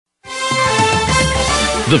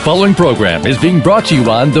The following program is being brought to you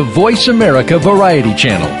on the Voice America Variety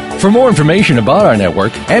Channel. For more information about our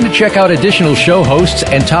network and to check out additional show hosts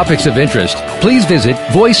and topics of interest, please visit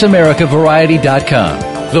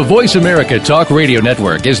voiceamericavariety.com. The Voice America Talk Radio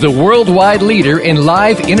Network is the worldwide leader in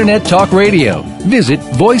live Internet talk radio. Visit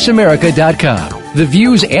voiceamerica.com. The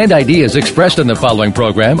views and ideas expressed on the following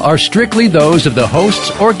program are strictly those of the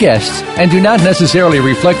hosts or guests and do not necessarily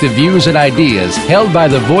reflect the views and ideas held by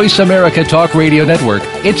the Voice America Talk Radio Network,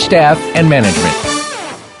 its staff, and management.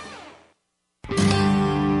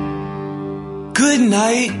 Good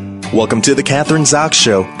night. Welcome to the Kathryn Zox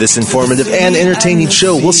Show. This informative and entertaining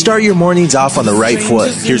show will start your mornings off on the right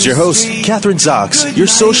foot. Here's your host, Kathryn Zox, your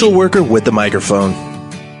social worker with the microphone.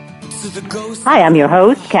 Hi, I'm your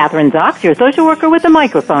host, Kathryn Zox, your social worker with a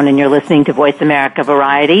microphone, and you're listening to Voice America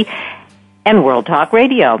Variety and World Talk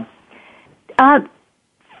Radio.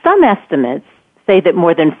 Some estimates say that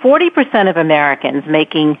more than 40% of Americans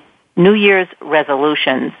making New Year's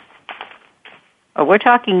resolutions. We're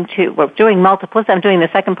doing multiplicity. I'm doing the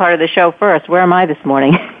second part of the show first. Where am I this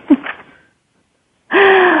morning?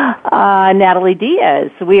 Natalie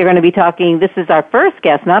Diaz. We are going to be talking, this is our first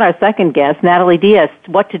guest, not our second guest, Natalie Diaz,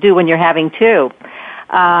 what to do when you're having two.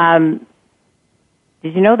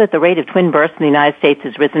 Did you know that the rate of twin births in the United States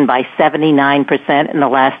has risen by 79% in the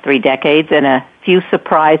last 3 decades, and a few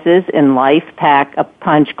surprises in life pack a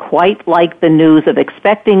punch quite like the news of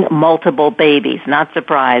expecting multiple babies. Not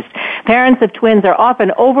surprised. Parents of twins are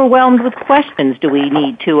often overwhelmed with questions. Do we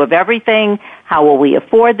need two of everything? How will we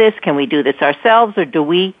afford this? Can we do this ourselves, or do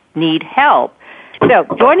we need help? So,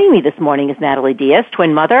 joining me this morning is Natalie Diaz,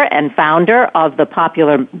 twin mother and founder of the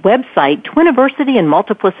popular website Twiniversity and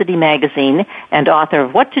Multiplicity magazine, and author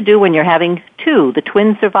of What to Do When You're Having Two, the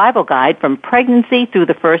Twin Survival Guide from Pregnancy Through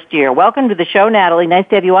the First Year. Welcome to the show, Natalie. Nice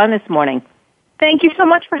to have you on this morning. Thank you so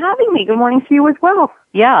much for having me. Good morning to you as well.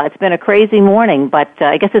 Yeah, it's been a crazy morning, but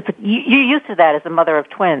I guess you're used to that as a mother of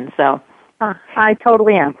twins, so. I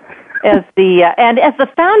totally am. As the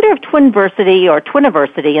founder of Twiniversity or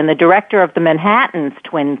Twiniversity and the director of the Manhattan's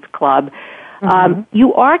Twins Club,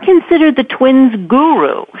 you are considered the twins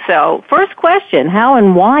guru. So, first question, how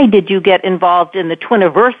and why did you get involved in the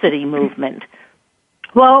Twiniversity movement?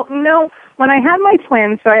 Well, when I had my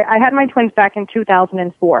twins, so I had my twins back in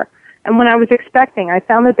 2004, and when I was expecting, I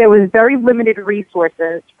found that there was very limited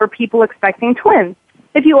resources for people expecting twins.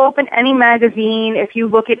 If you open any magazine, if you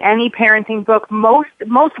look at any parenting book,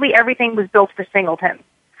 mostly everything was built for singletons.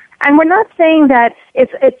 And we're not saying that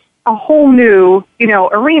it's a whole new,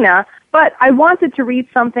 arena, but I wanted to read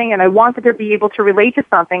something and I wanted to be able to relate to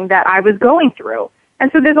something that I was going through.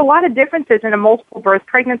 And so there's a lot of differences in a multiple birth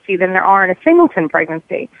pregnancy than there are in a singleton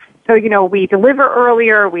pregnancy. So, we deliver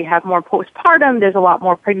earlier, we have more postpartum, there's a lot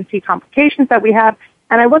more pregnancy complications that we have,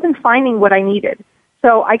 and I wasn't finding what I needed.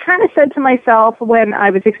 So I kind of said to myself when I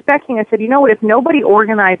was expecting, I said, you know what, if nobody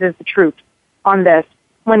organizes the troops on this,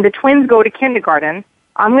 when the twins go to kindergarten,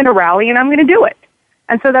 I'm going to rally and I'm going to do it.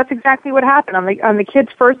 And so that's exactly what happened. On the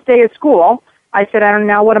kids' first day of school, I said, I don't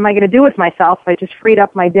know, what am I going to do with myself? I just freed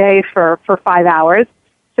up my day for 5 hours.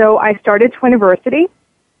 So I started Twiniversity,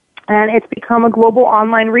 and it's become a global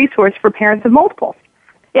online resource for parents of multiples.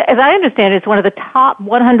 Yeah, as I understand it, it's one of the top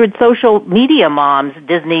 100 social media moms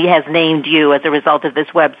Disney has named you as a result of this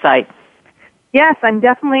website. Yes, I'm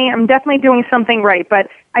definitely doing something right, but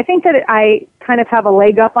I think that I kind of have a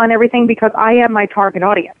leg up on everything because I am my target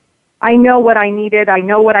audience. I know what I needed. I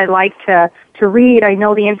know what I like to read. I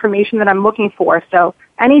know the information that I'm looking for. So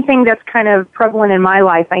anything that's kind of prevalent in my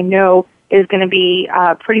life, I know is going to be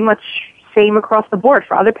pretty much same across the board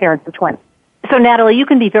for other parents of twins. So, Natalie, you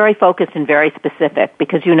can be very focused and very specific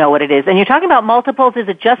because you know what it is. And you're talking about multiples. Is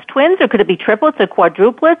it just twins, or could it be triplets or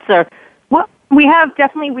quadruplets? Or well, we have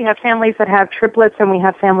families that have triplets, and we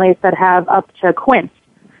have families that have up to quints.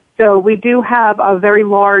 So we do have a very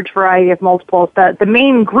large variety of multiples. The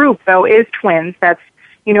main group, though, is twins. That's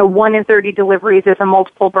 1 in 30 deliveries is a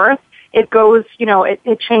multiple birth. It goes,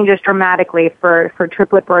 it changes dramatically for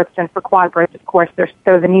triplet births and for quad births. Of course, there's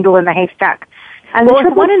the needle in the haystack. And well,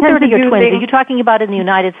 it's 1 in 30 are twins. Are you talking about in the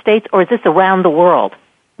United States, or is this around the world?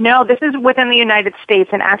 No, this is within the United States,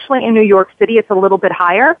 and actually in New York City it's a little bit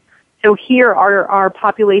higher. So here our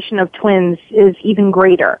population of twins is even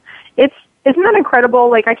greater. Isn't that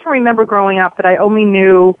incredible? Like, I can remember growing up that I only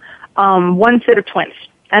knew one set of twins,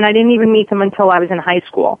 and I didn't even meet them until I was in high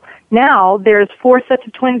school. Now there's 4 sets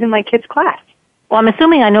of twins in my kids' class. Well, I'm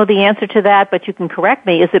assuming I know the answer to that, but you can correct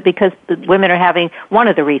me. Is it because the women are having, one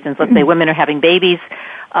of the reasons, let's say women are having babies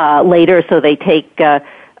later, so they take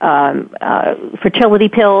fertility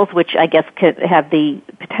pills, which I guess could have the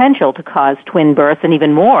potential to cause twin births and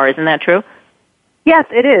even more. Isn't that true? Yes,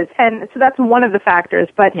 it is. And so that's one of the factors.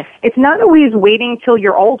 But it's not always waiting till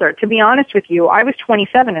you're older. To be honest with you, I was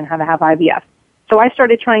 27 and had to have IVF. So I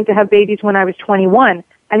started trying to have babies when I was 21.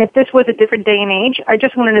 And if this was a different day and age, I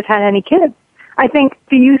just wouldn't have had any kids. I think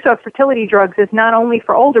the use of fertility drugs is not only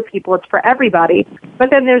for older people, it's for everybody. But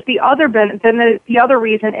then there's the other the other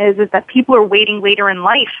reason is that people are waiting later in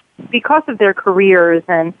life because of their careers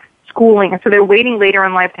and schooling. So they're waiting later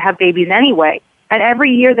in life to have babies anyway. And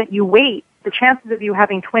every year that you wait, the chances of you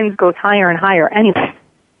having twins goes higher and higher anyway.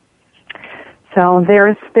 So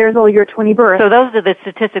there's all your twinny births. So those are the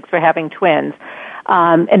statistics for having twins.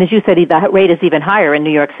 And as you said, the rate is even higher in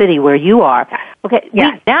New York City where you are. Okay,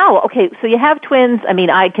 so you have twins. I mean,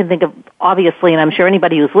 I can think of, obviously, and I'm sure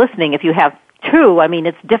anybody who's listening, if you have two, I mean,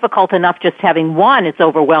 it's difficult enough just having one. It's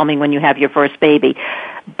overwhelming when you have your first baby.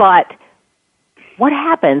 But what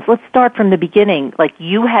happens? Let's start from the beginning. Like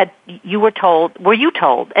were you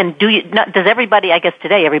told, and does everybody, I guess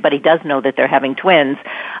today everybody does know that they're having twins,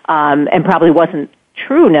 and probably wasn't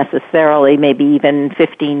true necessarily maybe even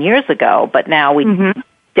 15 years ago, but now we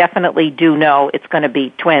definitely do know it's going to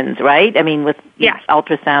be twins, right? I mean, with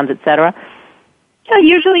ultrasounds, et cetera. Yeah,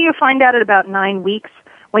 usually you find out at about 9 weeks.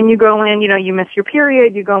 When you go in, you miss your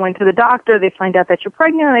period, you go into the doctor, they find out that you're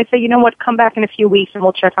pregnant, and they say, you know what, come back in a few weeks and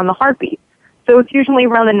we'll check on the heartbeat. So it's usually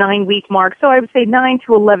around the 9-week mark. So I would say 9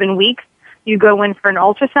 to 11 weeks, you go in for an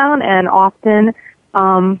ultrasound, and often,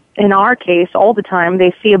 in our case, all the time,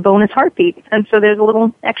 they see a bonus heartbeat. And so there's a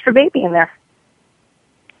little extra baby in there.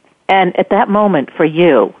 And at that moment, for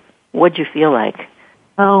you, what'd you feel like?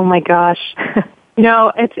 Oh, my gosh.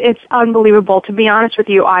 It's unbelievable. To be honest with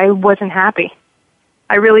you, I wasn't happy.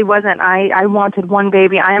 I really wasn't. I wanted one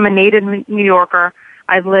baby. I am a native New Yorker.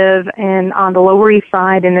 I live on the Lower East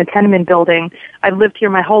Side in a tenement building. I've lived here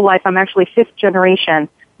my whole life. I'm actually 5th generation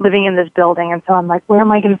living in this building. And so I'm like, where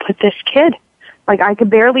am I going to put this kid? Like, I could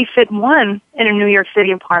barely fit one in a New York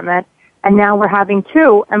City apartment, and now we're having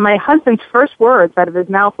two. And my husband's first words out of his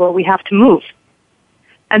mouth were, we have to move.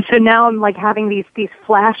 And so now I'm like having these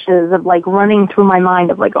flashes of like running through my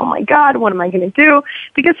mind of like, oh my God, what am I going to do?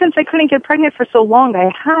 Because since I couldn't get pregnant for so long,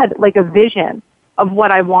 I had like a vision of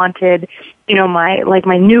what I wanted.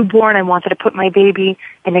 My newborn, I wanted to put my baby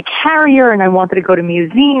in a carrier, and I wanted to go to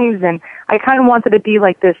museums, and I kind of wanted to be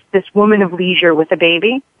like this woman of leisure with a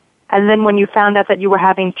baby. And then when you found out that you were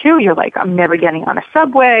having two, you're like, I'm never getting on a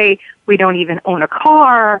subway. We don't even own a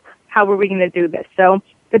car. How are we going to do this? So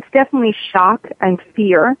it's definitely shock and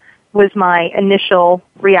fear was my initial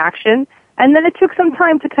reaction. And then it took some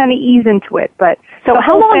time to kind of ease into it. But so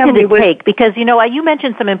how long did it take? Because, you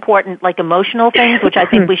mentioned some important, like, emotional things, which I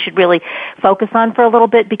think we should really focus on for a little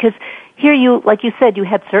bit, because here you, like you said, you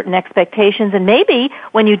had certain expectations, and maybe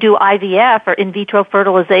when you do IVF or in vitro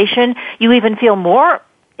fertilization, you even feel more,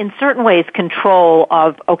 in certain ways, control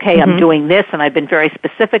of, okay, I'm doing this, and I've been very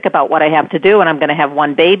specific about what I have to do, and I'm going to have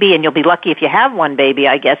one baby, and you'll be lucky if you have one baby,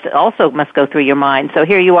 I guess. It also must go through your mind. So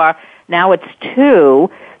here you are, now it's two.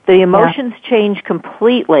 The emotions change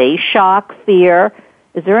completely, shock, fear.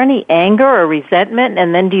 Is there any anger or resentment?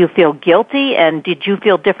 And then do you feel guilty? And did you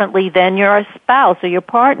feel differently than your spouse or your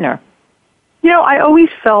partner? I always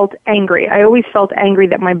felt angry. I always felt angry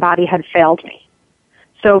that my body had failed me.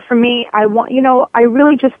 So for me, I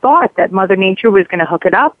really just thought that Mother Nature was going to hook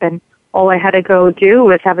it up, and all I had to go do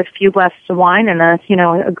was have a few glasses of wine and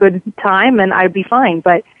a good time, and I'd be fine.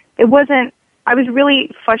 But it wasn't. I was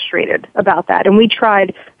really frustrated about that, and we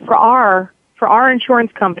tried for our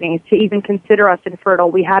insurance companies to even consider us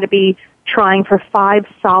infertile. We had to be trying for 5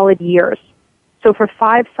 solid years. So for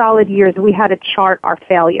 5 solid years, we had to chart our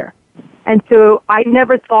failure. And so I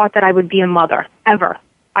never thought that I would be a mother, ever.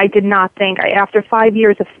 I did not think, after 5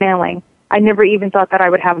 years of failing, I never even thought that I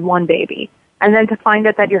would have one baby. And then to find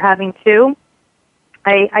out that you're having two,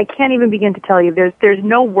 I can't even begin to tell you. There's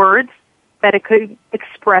no words that it could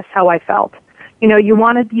express how I felt. You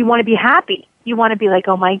want to be happy. You want to be like,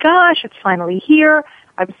 oh my gosh, it's finally here.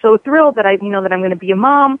 I'm so thrilled that that I'm going to be a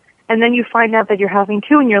mom. And then you find out that you're having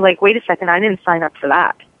two, and you're like, wait a second, I didn't sign up for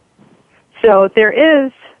that. So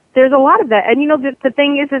there's a lot of that. And the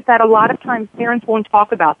thing is that a lot of times parents won't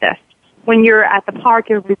talk about this. When you're at the park,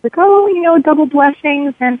 everybody's like, oh, double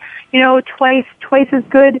blessings and, twice as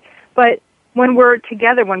good. But when we're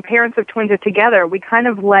together, when parents of twins are together, we kind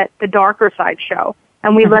of let the darker side show.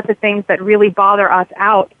 And we let the things that really bother us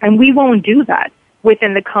out. And we won't do that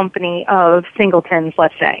within the company of singletons,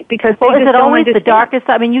 let's say. Because is it always the darker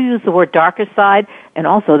side? I mean, you use the word darker side and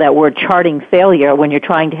also that word charting failure when you're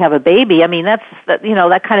trying to have a baby. I mean, that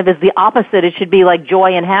kind of is the opposite. It should be like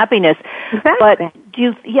joy and happiness. Exactly. But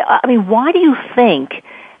why do you think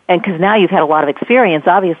and because now you've had a lot of experience,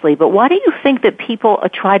 obviously, but why do you think that people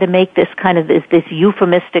try to make this kind of this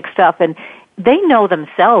euphemistic stuff, and they know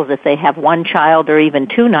themselves if they have one child or even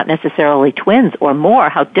two, not necessarily twins or more,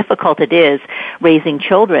 how difficult it is raising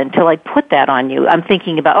children to put that on you. I'm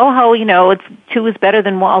thinking about, how, it's two is better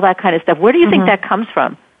than one, all that kind of stuff. Where do you think that comes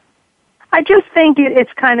from? I just think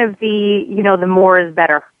it's kind of the more is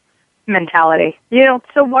better mentality.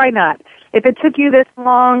 So why not? If it took you this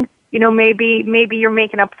long, maybe you're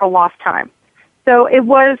making up for lost time. So it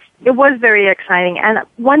was very exciting. And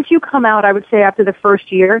once you come out, I would say after the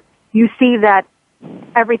first year, you see that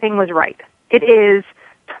everything was right. It is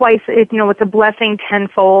twice, it's a blessing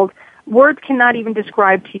tenfold. Words cannot even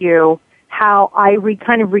describe to you how I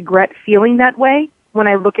kind of regret feeling that way when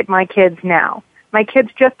I look at my kids now. My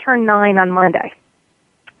kids just turned 9 on Monday.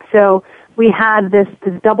 So we had this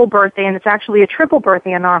double birthday, and it's actually a triple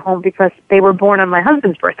birthday in our home because they were born on my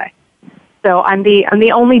husband's birthday. So I'm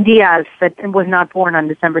the only Diaz that was not born on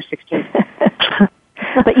December 16th.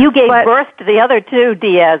 But you gave birth to the other two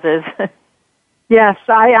Diaz's. Yes,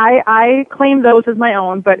 I claim those as my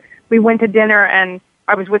own, but we went to dinner and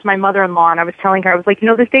I was with my mother-in-law and I was telling her, I was like,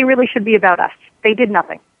 this day really should be about us. They did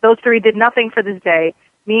nothing. Those three did nothing for this day.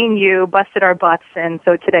 Me and you busted our butts, and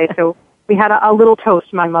so today, we had a little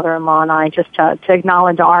toast, my mother-in-law and I, just to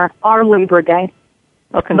acknowledge our Labor Day.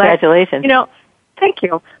 Well, congratulations. But, thank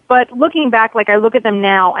you. But looking back, I look at them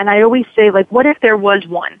now, and I always say, what if there was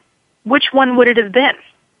one? Which one would it have been?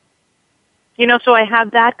 So I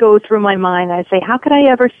have that go through my mind. I say, how could I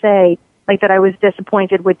ever say, that I was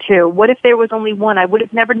disappointed with two? What if there was only one? I would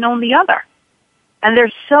have never known the other. And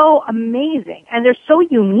they're so amazing, and they're so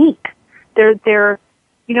unique. They're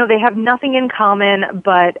they have nothing in common,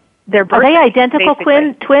 but they're Are they identical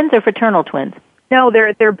twins or fraternal twins? No,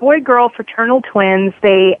 they're boy-girl fraternal twins.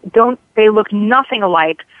 They look nothing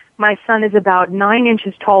alike. My son is about 9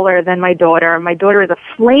 inches taller than my daughter. My daughter is a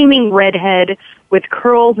flaming redhead with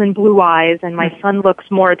curls and blue eyes, and my son looks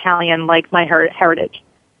more Italian like my heritage.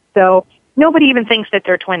 So nobody even thinks that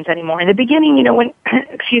they're twins anymore. In the beginning, when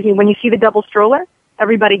when you see the double stroller,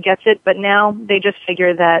 everybody gets it, but now they just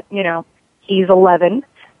figure that, he's 11.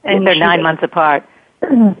 And they're 9 months apart.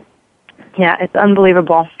 Yeah, it's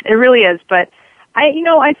unbelievable. It really is. But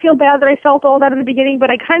I feel bad that I felt all that in the beginning, but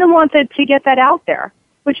I kind of wanted to get that out there,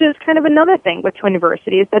 which is kind of another thing with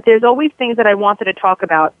Twiniversity, is that there's always things that I wanted to talk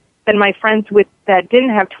about that my friends that didn't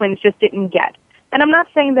have twins just didn't get. And I'm not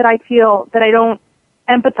saying that I feel that I don't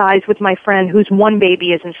empathize with my friend whose one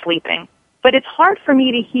baby isn't sleeping. But it's hard for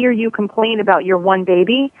me to hear you complain about your one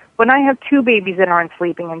baby when I have two babies that aren't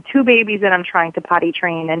sleeping and two babies that I'm trying to potty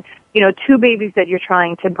train and, two babies that you're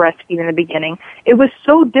trying to breastfeed in the beginning. It was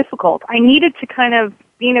so difficult. I needed to kind of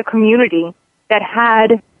be in a community that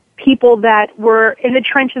had people that were in the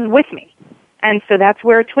trenches with me. And so that's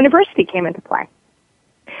where Twiniversity came into play.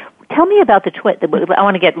 Tell me about the twin. I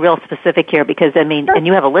want to get real specific here because, sure. And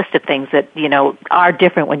you have a list of things that, are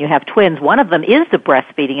different when you have twins. One of them is the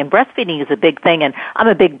breastfeeding, and breastfeeding is a big thing. And I'm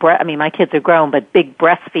a big, my kids are grown, but big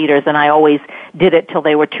breastfeeders, and I always did it till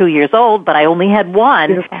they were 2 years old, but I only had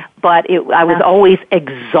one. Beautiful. But I was always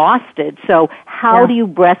exhausted. So how do you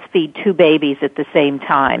breastfeed two babies at the same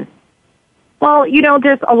time? Well,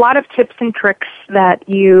 there's a lot of tips and tricks that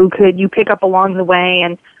you pick up along the way,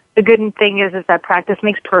 and the good thing is that practice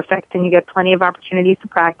makes perfect, and you get plenty of opportunities to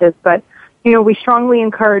practice. But, we strongly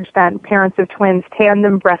encourage that parents of twins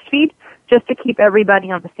tandem breastfeed just to keep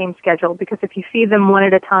everybody on the same schedule, because if you feed them one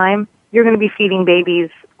at a time, you're going to be feeding babies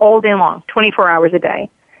all day long, 24 hours a day.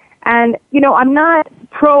 And, I'm not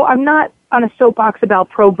on a soapbox about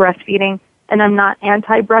pro breastfeeding, and I'm not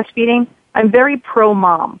anti-breastfeeding. I'm very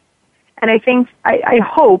pro-mom. And I think, I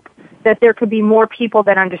hope that there could be more people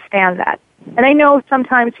that understand that. And I know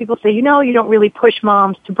sometimes people say, you don't really push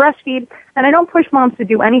moms to breastfeed, and I don't push moms to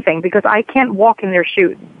do anything because I can't walk in their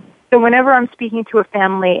shoes. So whenever I'm speaking to a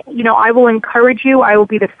family, I will encourage you. I will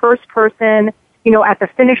be the first person, at the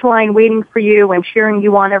finish line waiting for you and cheering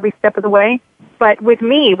you on every step of the way. But with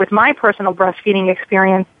me, with my personal breastfeeding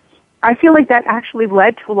experience, I feel like that actually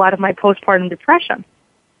led to a lot of my postpartum depression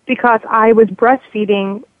because I was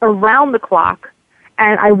breastfeeding around the clock,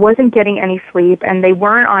 and I wasn't getting any sleep, and they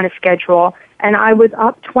weren't on a schedule, and I was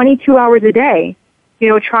up 22 hours a day,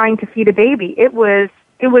 trying to feed a baby. It was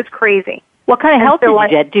crazy. What kind of help did you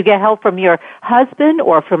get? Do you get help from your husband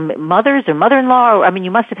or from mothers or mother-in-law? You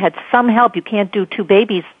must have had some help. You can't do two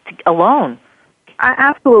babies alone.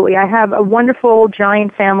 Absolutely. I have a wonderful,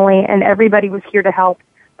 giant family, and everybody was here to help,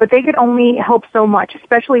 but they could only help so much,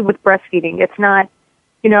 especially with breastfeeding. It's not,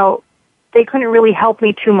 they couldn't really help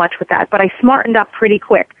me too much with that, but I smartened up pretty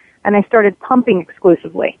quick, and I started pumping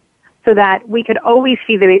exclusively. so that we could always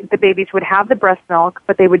see the babies would have the breast milk,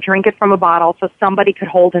 but they would drink it from a bottle so somebody could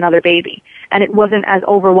hold another baby. And it wasn't as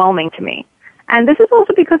overwhelming to me. And this is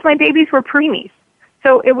also because my babies were preemies.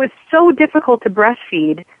 So it was so difficult to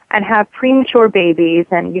breastfeed and have premature babies,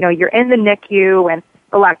 and, you're in the NICU, and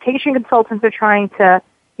the lactation consultants are trying to,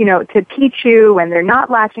 to teach you, and they're not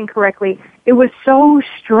latching correctly. It was so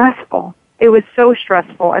stressful.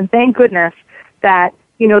 And thank goodness that,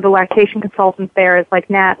 the lactation consultant there is like,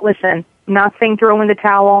 Nat, listen, I'm not saying throw in the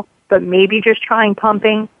towel, but maybe just trying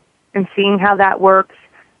pumping and seeing how that works.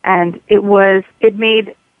 And it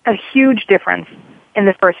made a huge difference in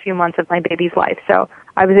the first few months of my baby's life. So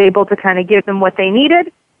I was able to kind of give them what they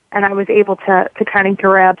needed, and I was able to kind of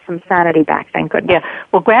grab some sanity back, thank goodness. Yeah,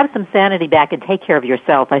 well, grab some sanity back and take care of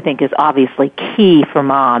yourself, I think, is obviously key for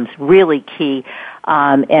moms, really key.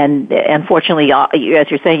 And unfortunately,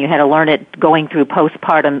 as you're saying, you had to learn it going through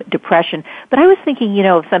postpartum depression. But I was thinking,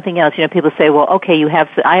 of something else. People say, well, okay,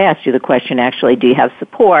 I asked you the question, actually, do you have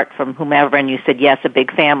support from whomever? And you said, yes, a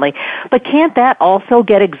big family. But can't that also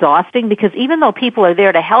get exhausting? Because even though people are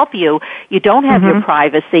there to help you, you don't have your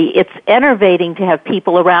privacy. It's enervating to have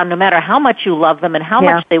people around, no matter how much you love them and how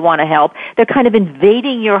much they want to help. They're kind of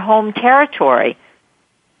invading your home territory.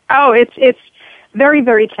 Oh, it's very,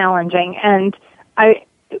 very challenging. And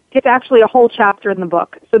it's actually a whole chapter in the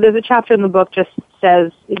book. So there's a chapter in the book just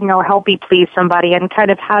says, help me please somebody, and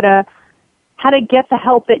kind of how to get the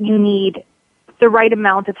help that you need, the right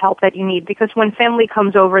amount of help that you need. Because when family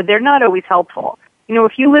comes over, they're not always helpful.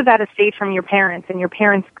 If you live out of state from your parents, and your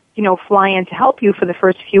parents, fly in to help you for the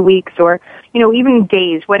first few weeks or, even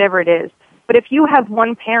days, whatever it is. But if you have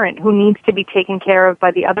one parent who needs to be taken care of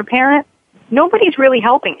by the other parent, nobody's really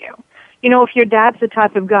helping you. If your dad's the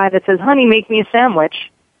type of guy that says, honey, make me a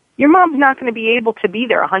sandwich, your mom's not going to be able to be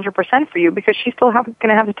there 100% for you because she's still going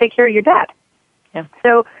to have to take care of your dad. Yeah.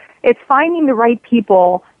 So it's finding the right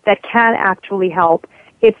people that can actually help.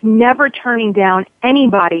 It's never turning down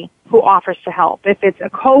anybody who offers to help. If it's a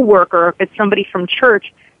coworker, if it's somebody from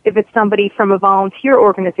church, if it's somebody from a volunteer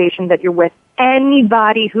organization that you're with,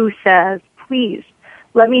 anybody who says, please,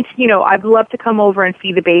 let me, I'd love to come over and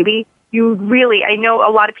feed the baby. I know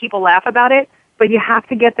a lot of people laugh about it, but you have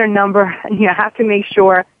to get their number and you have to make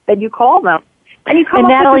sure that you call them. And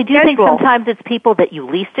Natalie, do you think sometimes it's people that you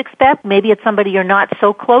least expect? Maybe it's somebody you're not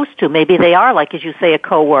so close to. Maybe they are, like as you say, a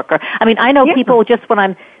coworker. I mean, I know people just when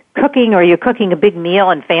I'm cooking or you're cooking a big meal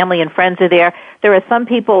and family and friends are there, there are some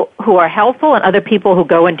people who are helpful and other people who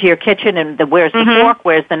go into your kitchen and where's the fork,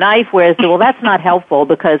 where's the knife, well, that's not helpful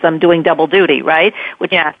because I'm doing double duty, right?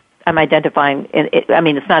 Which I'm identifying.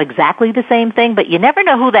 It's not exactly the same thing, but you never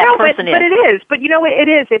know who that person is. But it is. But it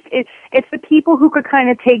is. It's the people who could kind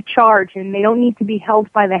of take charge, and they don't need to be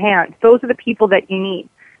held by the hand. Those are the people that you need.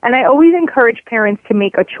 And I always encourage parents to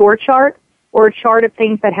make a chore chart or a chart of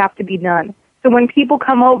things that have to be done. So when people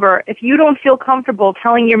come over, if you don't feel comfortable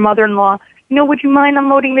telling your mother-in-law, would you mind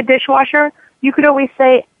unloading the dishwasher? You could always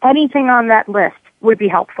say anything on that list would be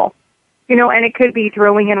helpful. And it could be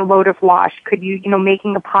throwing in a load of wash. Could you,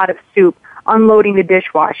 making a pot of soup, unloading the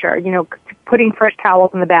dishwasher, putting fresh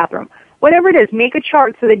towels in the bathroom. Whatever it is, make a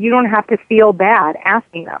chart so that you don't have to feel bad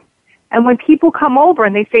asking them. And when people come over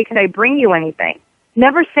and they say, can I bring you anything?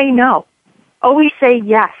 Never say no. Always say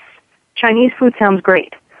yes. Chinese food sounds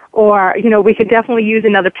great. Or, we could definitely use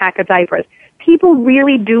another pack of diapers. People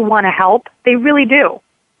really do want to help. They really do.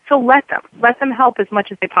 So let them help as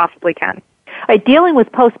much as they possibly can. Dealing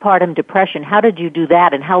with postpartum depression, how did you do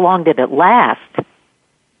that and how long did it last?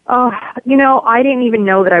 I didn't even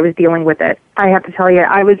know that I was dealing with it. I have to tell you,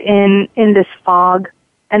 I was in this fog,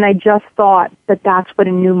 and I just thought that that's what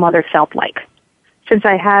a new mother felt like. Since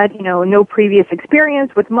I had, no previous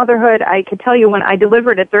experience with motherhood, I could tell you when I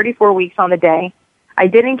delivered at 34 weeks on the day, I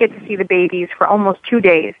didn't get to see the babies for almost 2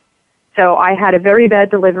 days. So I had a very bad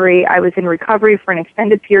delivery. I was in recovery for an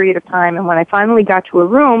extended period of time, and when I finally got to a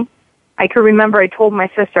room, I could remember I told my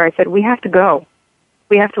sister, I said, we have to go.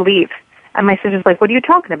 We have to leave. And my sister's like, what are you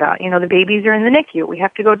talking about? The babies are in the NICU. We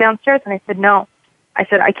have to go downstairs. And I said, no. I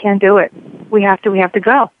said, I can't do it. We have to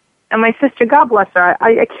go. And my sister, God bless her,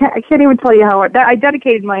 I can't even tell you how I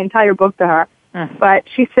dedicated my entire book to her. But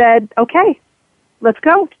she said, okay, let's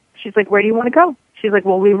go. She's like, where do you want to go? She's like,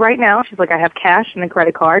 well, we right now. She's like, I have cash and a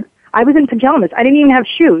credit card. I was in pajamas. I didn't even have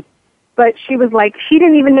shoes. But she was like, she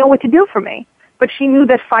didn't even know what to do for me. But she knew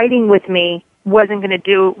that fighting with me wasn't going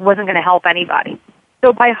to help anybody.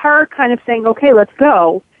 So by her kind of saying, okay, let's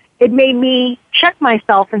go, it made me check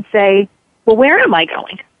myself and say, well, where am I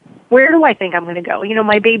going? Where do I think I'm going to go?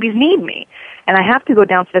 My babies need me, and I have to go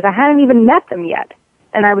downstairs. I hadn't even met them yet,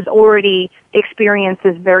 and I was already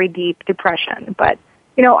experiencing this very deep depression. But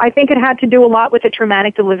I think it had to do a lot with a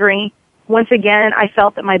traumatic delivery. Once again, I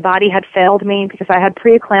felt that my body had failed me because I had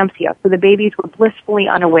preeclampsia, so the babies were blissfully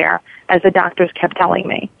unaware, as the doctors kept telling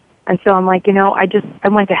me. And so I'm like, I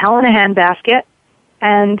went to hell in a handbasket,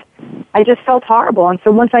 and I just felt horrible. And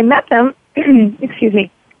so once I met them, excuse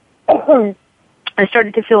me, I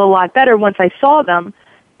started to feel a lot better once I saw them.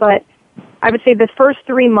 But I would say the first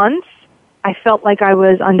 3 months, I felt like I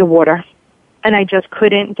was underwater, and I just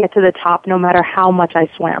couldn't get to the top no matter how much I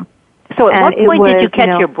swam. So at what point did you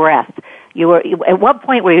catch your breath? At what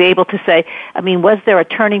point were you able to say, was there a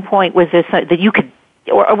turning point? Was there that you could,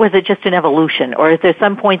 or was it just an evolution? Or is there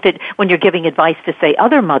some point that when you're giving advice to, say,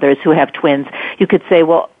 other mothers who have twins, you could say,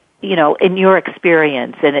 well, in your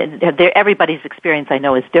experience, and everybody's experience I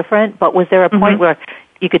know is different, but was there a point where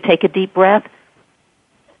you could take a deep breath?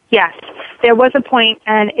 Yes, there was a point,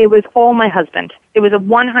 and it was all my husband. It was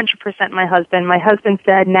 100% my husband. My husband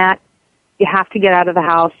said, Nat, you have to get out of the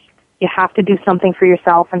house. You have to do something for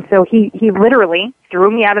yourself. And so he literally threw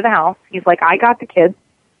me out of the house. He's like, I got the kids.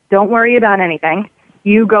 Don't worry about anything.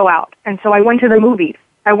 You go out. And so I went to the movies.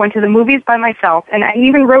 I went to the movies by myself, and I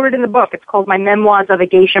even wrote it in the book. It's called My Memoirs of a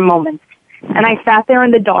Geisha Moment. And I sat there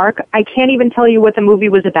in the dark. I can't even tell you what the movie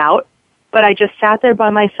was about, but I just sat there by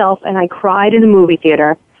myself, and I cried in the movie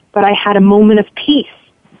theater, but I had a moment of peace.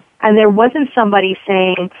 And there wasn't somebody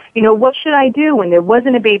saying, what should I do? And there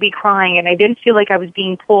wasn't a baby crying, and I didn't feel like I was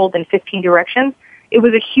being pulled in 15 directions. It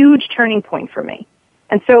was a huge turning point for me.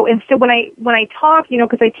 And so instead, when I talk,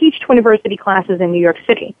 because I teach Twiniversity classes in New York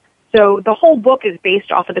City, so the whole book is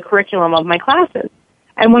based off of the curriculum of my classes.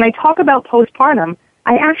 And when I talk about postpartum,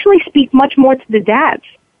 I actually speak much more to the dads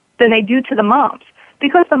than I do to the moms.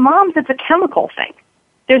 Because the moms, it's a chemical thing.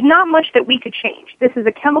 There's not much that we could change. This is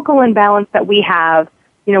a chemical imbalance that we have.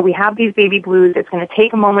 We have these baby blues. It's going to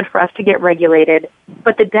take a moment for us to get regulated.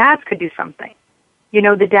 But the dads could do something.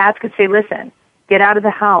 The dads could say, listen, get out of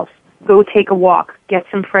the house. Go take a walk. Get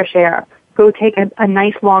some fresh air. Go take a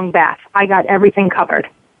nice long bath. I got everything covered.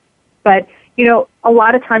 But, a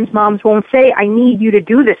lot of times moms won't say, I need you to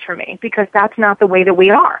do this for me, because that's not the way that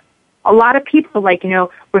we are. A lot of people are like,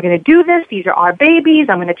 we're going to do this. These are our babies.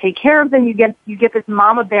 I'm going to take care of them. You get this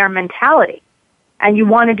mama bear mentality, and you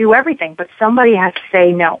want to do everything, but somebody has to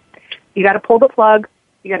say no. You got to pull the plug.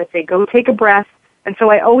 You got to say, go take a breath. And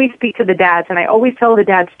so I always speak to the dads, and I always tell the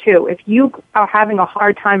dads too, if you are having a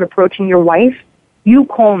hard time approaching your wife, you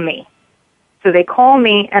call me. So they call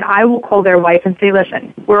me, and I will call their wife and say,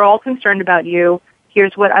 listen, we're all concerned about you.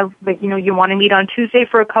 Here's what you want to meet on Tuesday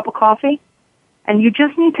for a cup of coffee? And you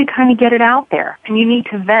just need to kind of get it out there, and you need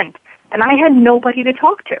to vent. And I had nobody to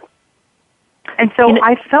talk to. And so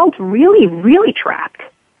I felt really, really trapped.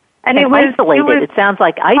 And it was isolated. It sounds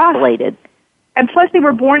like isolated. And plus they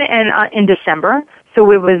were born in December,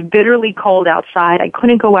 so it was bitterly cold outside. I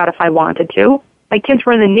couldn't go out if I wanted to. My kids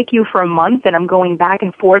were in the NICU for a month, and I'm going back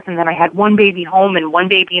and forth, and then I had one baby home and one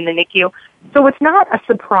baby in the NICU. So it's not a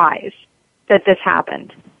surprise that this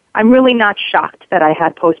happened. I'm really not shocked that I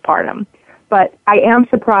had postpartum, but I am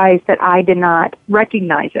surprised that I did not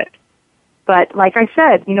recognize it. But like I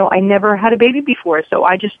said, I never had a baby before, so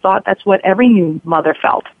I just thought that's what every new mother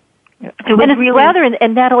felt. And it's really,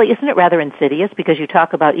 and Natalie, isn't it rather insidious, because you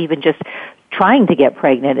talk about even just trying to get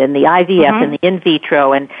pregnant and the IVF and the in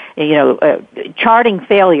vitro and charting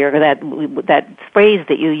failure, that phrase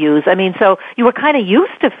that you use. So you were kind of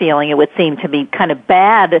used to feeling, it would seem to be, kind of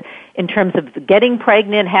bad in terms of getting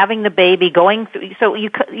pregnant, having the baby, going through. So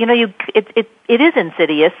it is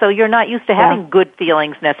insidious. So you're not used to having good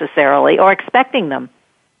feelings necessarily, or expecting them.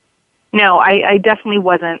 No, I definitely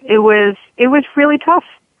wasn't. It was really tough.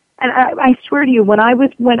 And I swear to you, when I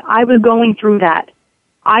was going through that,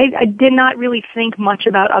 I did not really think much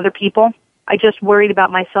about other people. I just worried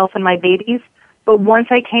about myself and my babies. But once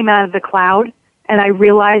I came out of the cloud and I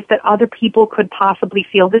realized that other people could possibly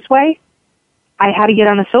feel this way, I had to get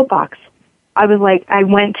on a soapbox. I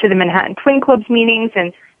went to the Manhattan Twin Club's meetings,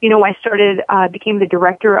 and, I became the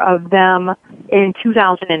director of them in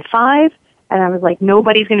 2005, and I was like,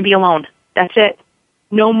 nobody's going to be alone. That's it.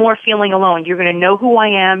 No more feeling alone. You're going to know who I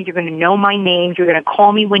am. You're going to know my name. You're going to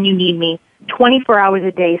call me when you need me. 24 hours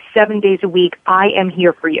a day, 7 days a week. I am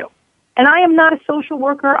here for you. And I am not a social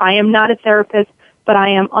worker. I am not a therapist, but I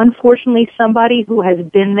am unfortunately somebody who has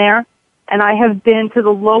been there, and I have been to the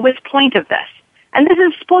lowest point of this. And this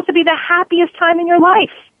is supposed to be the happiest time in your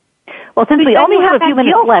life. Well, since we only have a few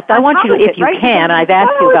minutes left, I want you to, if you can, I've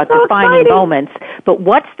asked you about defining moments, but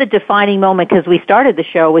what's the defining moment? Because we started the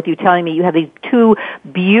show with you telling me you have these two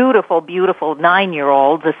beautiful, beautiful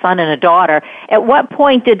 9-year-olds, a son and a daughter. At what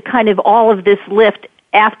point did kind of all of this lift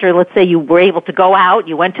after, let's say, you were able to go out,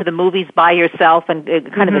 you went to the movies by yourself and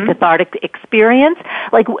kind of a cathartic experience,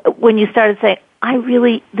 like when you started saying,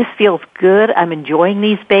 this feels good, I'm enjoying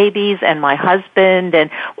these babies and my husband,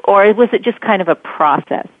 or was it just kind of a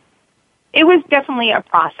process? It was definitely a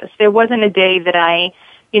process. There wasn't a day that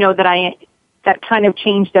that kind of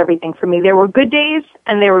changed everything for me. There were good days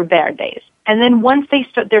and there were bad days. And then once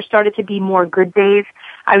there started to be more good days,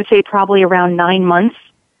 I would say probably around 9 months,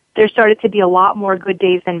 there started to be a lot more good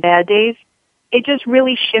days than bad days. It just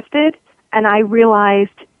really shifted, and I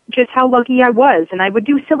realized just how lucky I was. And I would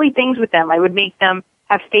do silly things with them. I would make them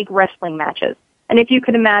have fake wrestling matches. And if you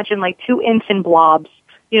could imagine, like 2 infant blobs,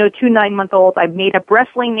 2 9-month-olds, I made up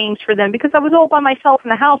wrestling names for them because I was all by myself in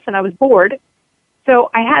the house and I was bored.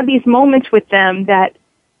 So I had these moments with them that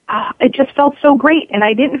it just felt so great, and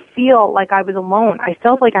I didn't feel like I was alone. I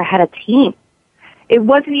felt like I had a team. It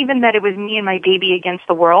wasn't even that it was me and my baby against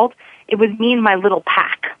the world. It was me and my little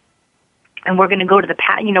pack. And we're going to go to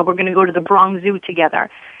we're going to go to the Bronx Zoo together.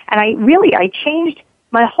 And I changed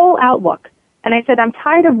my whole outlook. And I said, I'm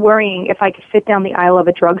tired of worrying if I could sit down the aisle of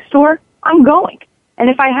a drugstore. I'm going. And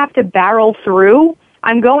if I have to barrel through,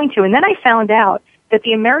 I'm going to. And then I found out that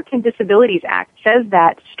the American Disabilities Act says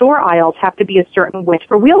that store aisles have to be a certain width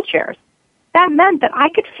for wheelchairs. That meant that I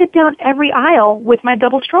could sit down every aisle with my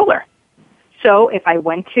double stroller. So if I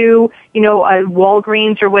went to, a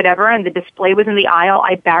Walgreens or whatever, and the display was in the aisle,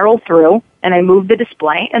 I barreled through and I moved the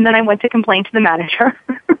display, and then I went to complain to the manager.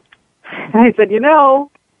 And I said,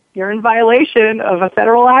 you're in violation of a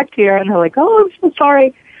federal act here. And they're like, oh, I'm so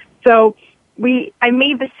sorry. So I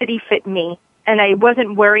made the city fit me, and I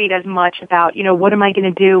wasn't worried as much about, what am I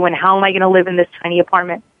going to do and how am I going to live in this tiny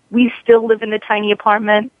apartment. We still live in the tiny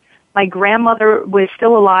apartment. My grandmother was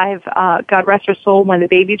still alive, God rest her soul, when the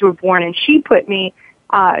babies were born, and she definitely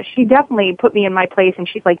put me in my place, and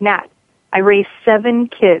she's like, Nat, I raised 7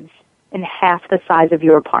 kids in half the size of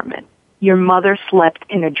your apartment. Your mother slept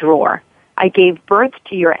in a drawer. I gave birth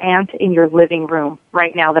to your aunt in your living room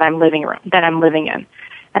right now that I'm living in.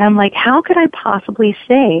 And I'm like, how could I possibly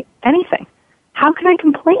say anything? How can I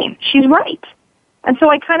complain? She's right. And so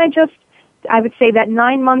I kind of I would say that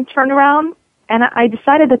 9-month turnaround, and I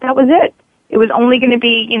decided that was it. It was only going to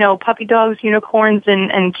be, puppy dogs, unicorns,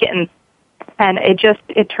 and kittens. And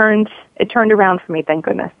it turned around for me, thank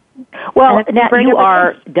goodness. Well, Nat, you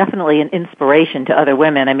are definitely an inspiration to other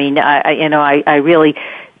women. I mean, I really,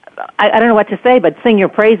 I don't know what to say, but sing your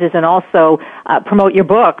praises and also promote your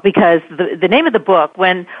book, because the name of the book,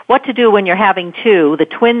 What to Do When You're Having Two, the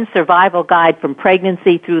Twin Survival Guide from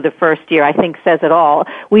Pregnancy Through the First Year, I think says it all.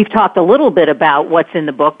 We've talked a little bit about what's in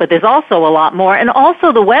the book, but there's also a lot more, and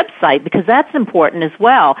also the website, because that's important as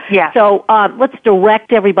well. Yeah. So let's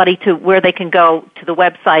direct everybody to where they can go to the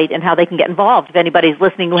website and how they can get involved if anybody's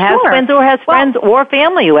listening who has twins or has friends or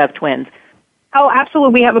family who have twins. Oh,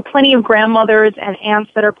 absolutely. We have plenty of grandmothers and aunts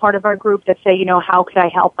that are part of our group that say, how could I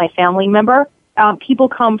help my family member? People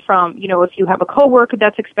come from, if you have a coworker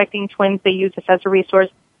that's expecting twins, they use this as a resource.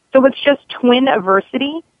 So it's just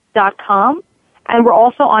Twiniversity.com. And we're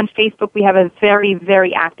also on Facebook. We have a very,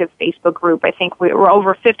 very active Facebook group. I think we're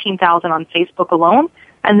over 15,000 on Facebook alone.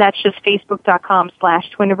 And that's just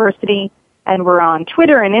Facebook.com/Twiniversity. And we're on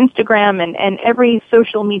Twitter and Instagram and every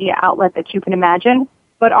social media outlet that you can imagine.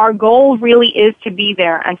 But our goal really is to be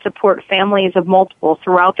there and support families of multiple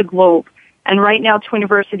throughout the globe. And right now,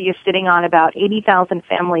 Twiniversity is sitting on about 80,000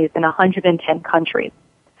 families in 110 countries.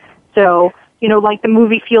 So, like the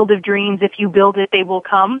movie Field of Dreams, if you build it, they will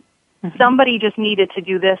come. Mm-hmm. Somebody just needed to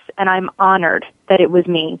do this, and I'm honored that it was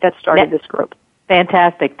me that started this group.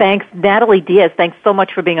 Fantastic. Thanks. Natalie Diaz, thanks so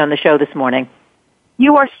much for being on the show this morning.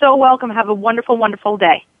 You are so welcome. Have a wonderful, wonderful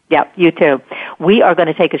day. Yep, you too. We are going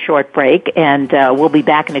to take a short break, and we'll be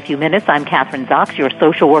back in a few minutes. I'm Kathryn Zox, your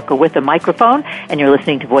social worker with a microphone, and you're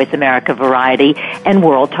listening to Voice America Variety and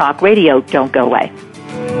World Talk Radio. Don't go away.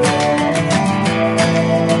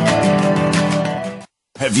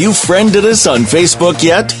 Have you friended us on Facebook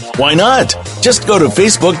yet? Why not? Just go to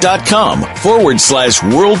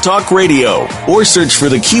Facebook.com/World Talk Radio or search for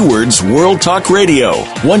the keywords World Talk Radio.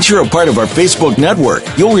 Once you're a part of our Facebook network,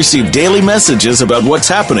 you'll receive daily messages about what's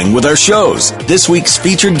happening with our shows, this week's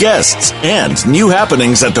featured guests, and new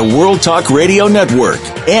happenings at the World Talk Radio Network.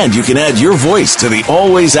 And you can add your voice to the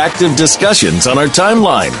always active discussions on our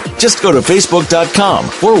timeline. Just go to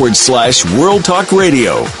Facebook.com/World Talk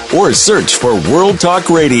Radio or search for World Talk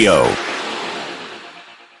Radio.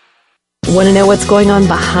 Want to know what's going on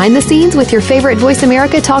behind the scenes with your favorite Voice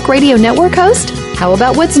America Talk Radio Network host? How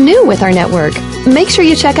about what's new with our network? Make sure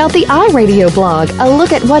you check out the iRadio blog, a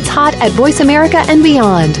look at what's hot at Voice America and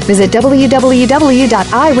beyond. Visit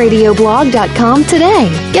www.iradioblog.com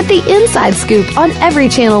today. Get the inside scoop on every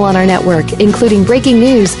channel on our network, including breaking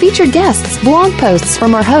news, featured guests, blog posts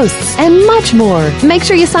from our hosts, and much more. Make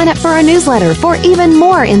sure you sign up for our newsletter for even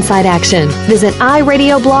more inside action. Visit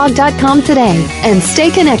iradioblog.com today and stay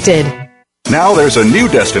connected. Now there's a new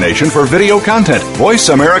destination for video content,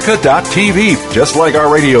 voiceamerica.tv. Just like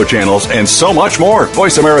our radio channels and so much more.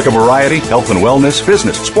 Voice America Variety, Health and Wellness,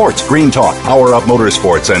 Business, Sports, Green Talk, Power Up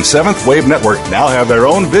Motorsports, and Seventh Wave Network now have their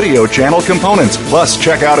own video channel components. Plus,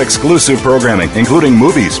 check out exclusive programming, including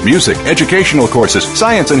movies, music, educational courses,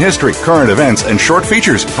 science and history, current events, and short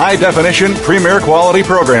features. High-definition, premier quality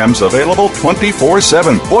programs available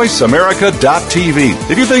 24/7. VoiceAmerica.tv.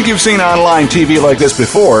 If you think you've seen online TV like this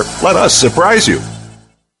before, let us surprise you.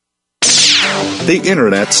 The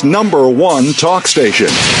Internet's #1 talk station.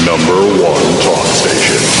 #1 talk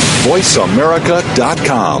station.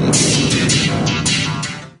 VoiceAmerica.com.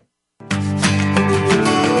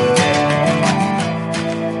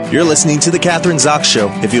 You're listening to The Kathryn Zox Show.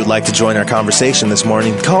 If you would like to join our conversation this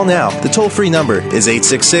morning, call now. The toll-free number is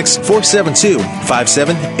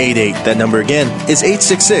 866-472-5788. That number again is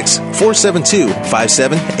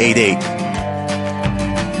 866-472-5788.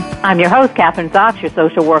 I'm your host, Kathryn Zox, your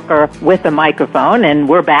social worker with a microphone, and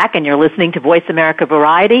we're back, and you're listening to Voice America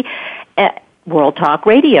Variety at World Talk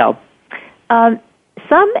Radio.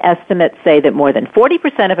 Some estimates say that more than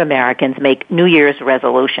 40% of Americans make New Year's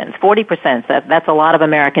resolutions. 40%, that's a lot of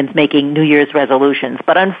Americans making New Year's resolutions.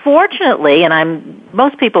 But unfortunately, and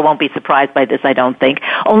most people won't be surprised by this, I don't think,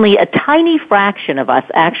 only a tiny fraction of us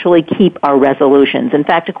actually keep our resolutions. In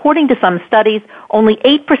fact, according to some studies, only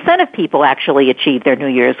 8% of people actually achieve their New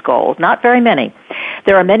Year's goals. Not very many.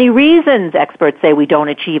 There are many reasons experts say we don't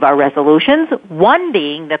achieve our resolutions, one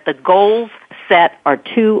being that the goals set are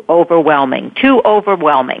too overwhelming.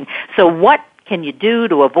 So what can you do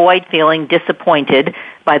to avoid feeling disappointed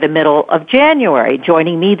by the middle of January?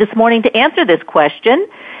 Joining me this morning to answer this question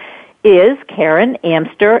is Karen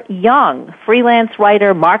Amster-Young, freelance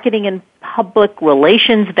writer, marketing and public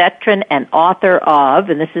relations veteran, and author of,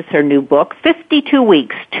 and this is her new book, 52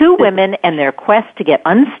 Weeks, Two Women and Their Quest to Get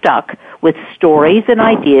Unstuck with Stories and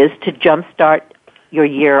Ideas to Jumpstart Your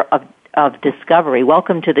Year of Discovery.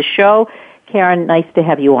 Welcome to the show. Karen, nice to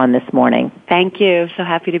have you on this morning. Thank you. So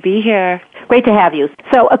happy to be here. Great to have you.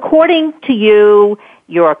 So according to you,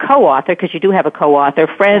 you're a co-author, because you do have a co-author,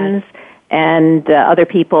 friends and other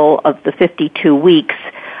people of the 52 Weeks.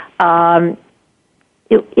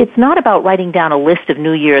 It's not about writing down a list of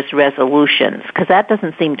New Year's resolutions, because that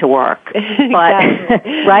doesn't seem to work. But,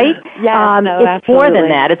 right? Yeah, no, it's absolutely. more than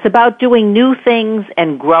that. It's about doing new things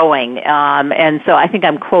and growing. And so I think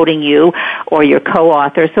I'm quoting you or your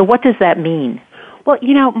co-author. So what does that mean? Well,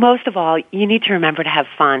 most of all, you need to remember to have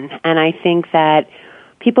fun. And I think that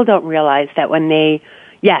people don't realize that when they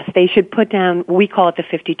should put down, we call it the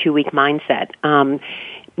 52-week mindset.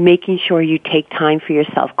 Making sure you take time for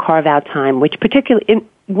yourself, carve out time, which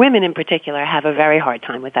women in particular have a very hard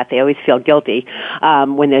time with that. They always feel guilty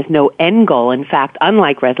when there's no end goal. In fact,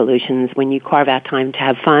 unlike resolutions, when you carve out time to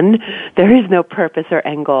have fun, there is no purpose or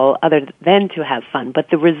end goal other than to have fun. But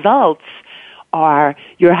the results are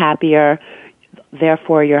you're happier,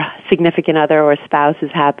 therefore your significant other or spouse is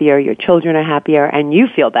happier, your children are happier, and you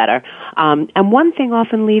feel better. And one thing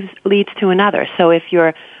often leads to another. So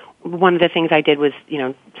one of the things I did was,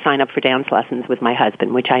 sign up for dance lessons with my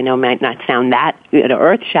husband, which I know might not sound that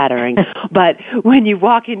earth-shattering, but when you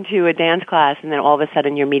walk into a dance class and then all of a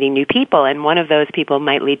sudden you're meeting new people, and one of those people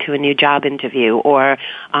might lead to a new job interview or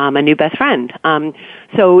a new best friend.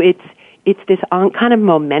 So it's this kind of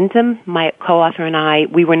momentum. My co-author and I,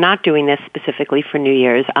 we were not doing this specifically for New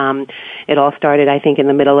Year's. It all started, I think, in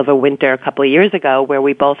the middle of a winter a couple of years ago, where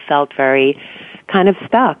we both felt very kind of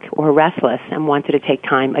stuck or restless and wanted to take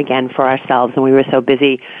time again for ourselves. And we were so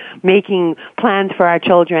busy making plans for our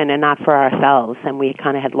children and not for ourselves, and we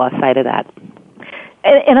kind of had lost sight of that.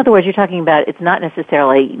 In other words, you're talking about it's not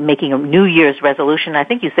necessarily making a New Year's resolution. I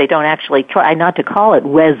think you say don't actually try not to call it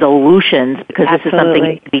resolutions, because this is something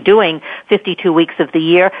you could be doing 52 weeks of the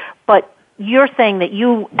year. But you're saying that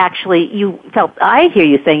you felt, I hear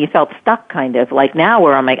you saying you felt stuck, kind of like now,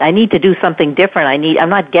 where I'm like, I need to do something different. I'm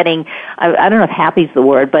not getting, I don't know if happy's the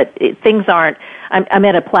word, but things aren't, I'm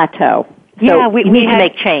at a plateau. So we need to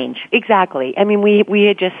make change. Exactly. I mean, we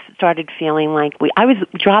had just started feeling like I was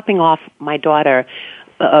dropping off my daughter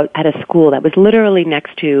at a school that was literally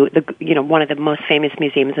next to one of the most famous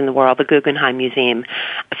museums in the world, the Guggenheim Museum.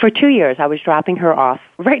 For 2 years, I was dropping her off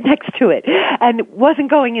right next to it and wasn't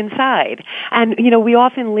going inside. And, we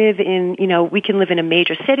often live we can live in a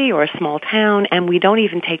major city or a small town, and we don't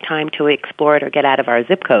even take time to explore it or get out of our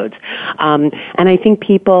zip codes. And I think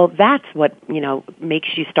that's what, makes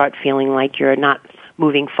you start feeling like you're not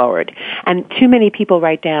moving forward. And too many people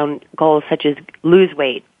write down goals such as lose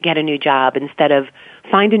weight, get a new job, instead of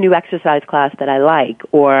find a new exercise class that I like,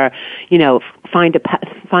 or,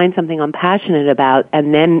 find something I'm passionate about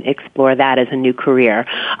and then explore that as a new career.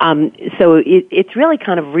 So it's really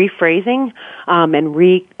kind of rephrasing and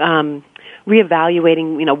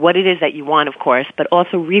reevaluating, what it is that you want, of course, but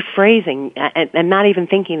also rephrasing and not even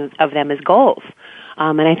thinking of them as goals.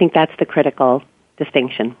 And I think that's the critical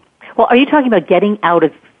distinction. Well, are you talking about getting out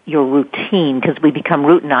of your routine, because we become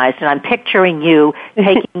routinized, and I'm picturing you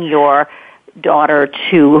taking your daughter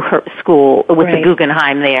to her school with the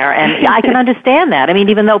Guggenheim there, and I can understand that. I mean,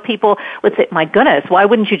 even though people would say, "My goodness, why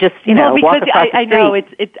wouldn't you just, walk across the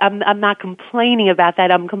street?" I know I'm not complaining about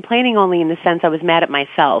that. I'm complaining only in the sense I was mad at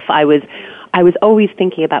myself. I was always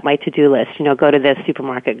thinking about my to-do list, go to the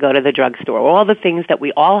supermarket, go to the drugstore, all the things that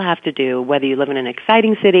we all have to do, whether you live in an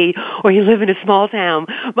exciting city or you live in a small town.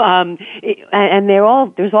 And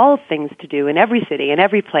there's all things to do in every city, in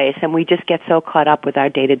every place, and we just get so caught up with our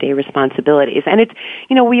day-to-day responsibilities. And it's,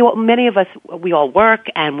 many of us, we all work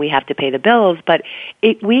and we have to pay the bills, but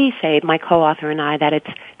we say, my co-author and I, that it's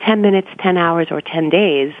 10 minutes, 10 hours, or 10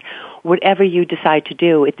 days. Whatever you decide to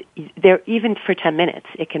do, even for 10 minutes,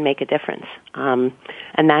 it can make a difference. And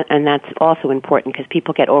that's also important, because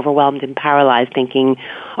people get overwhelmed and paralyzed thinking,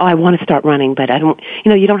 "Oh, I want to start running, but I don't."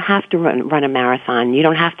 You don't have to run a marathon. You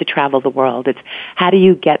don't have to travel the world. It's how do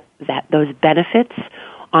you get those benefits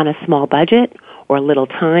on a small budget or little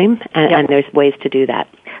time, and there's ways to do that.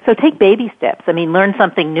 So take baby steps. I mean, learn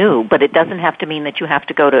something new, but it doesn't have to mean that you have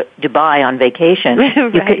to go to Dubai on vacation.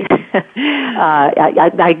 Right.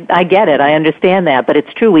 I get it. I understand that, but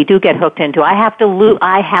it's true. We do get hooked into, I have to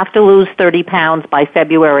lose 30 pounds by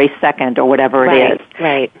February 2nd or whatever it is.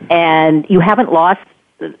 Right. And you haven't lost,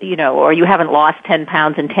 or you haven't lost 10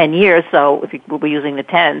 pounds in 10 years, so if we're using the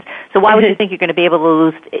tens. So why would you think you're going to be able to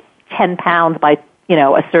lose 10 pounds by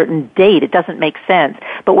a certain date? It doesn't make sense.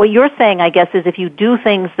 But what you're saying, I guess, is if you do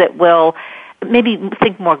things that will maybe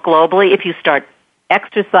think more globally, if you start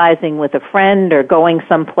exercising with a friend or going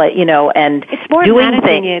someplace, and it's more doing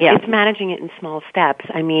managing things. it. It's managing it in small steps.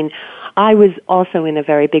 I mean, I was also in a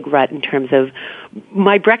very big rut in terms of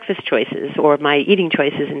my breakfast choices or my eating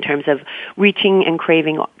choices, in terms of reaching and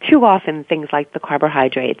craving too often things like the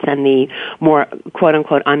carbohydrates and the more quote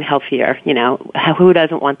unquote unhealthier. Who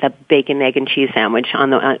doesn't want the bacon, egg, and cheese sandwich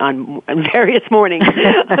on various mornings?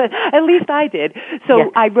 At least I did.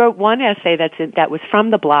 So I wrote one essay that was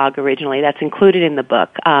from the blog originally. That's included in the book,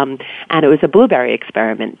 and it was a blueberry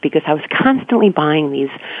experiment, because I was constantly buying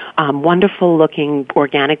these wonderful-looking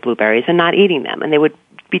organic blueberries and not eating them, and they would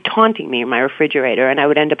be taunting me in my refrigerator, and I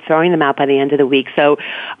would end up throwing them out by the end of the week. So,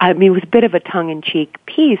 I mean, it was a bit of a tongue-in-cheek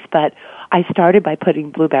piece, but I started by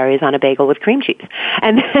putting blueberries on a bagel with cream cheese.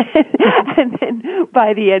 And then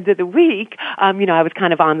by the end of the week, I was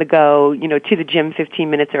kind of on the go, to the gym 15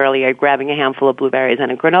 minutes earlier, grabbing a handful of blueberries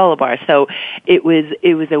and a granola bar. So it was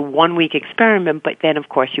a 1 week experiment, but then of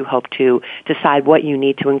course you hope to decide what you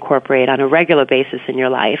need to incorporate on a regular basis in your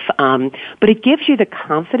life. But it gives you the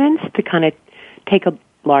confidence to kind of take a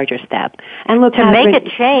larger step. And look, to make it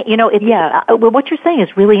change, what you're saying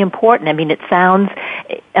is really important. I mean, it sounds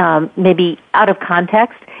maybe out of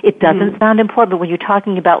context. It doesn't sound important, but when you're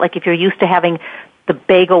talking about, like, if you're used to having the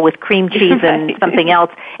bagel with cream cheese and something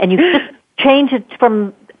else, and you just change it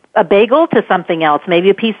from a bagel to something else, maybe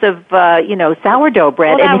a piece of, sourdough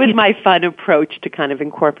bread. Well, that was my fun approach to kind of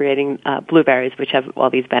incorporating blueberries, which have all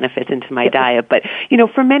these benefits, into my diet. But,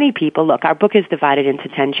 for many people, look, our book is divided into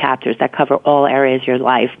 10 chapters that cover all areas of your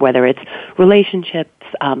life, whether it's relationships,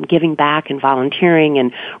 giving back and volunteering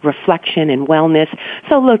and reflection and wellness.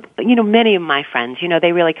 So look, many of my friends,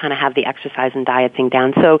 they really kind of have the exercise and diet thing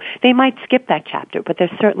down. So they might skip that chapter, but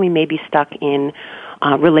they're certainly maybe stuck in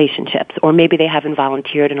relationships, or maybe they haven't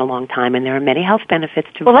volunteered in a long time, and there are many health benefits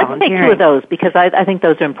to volunteering. Let's take two of those, because I think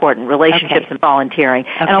those are important, relationships and volunteering,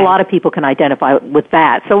 and a lot of people can identify with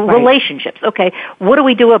that. So relationships, okay, what do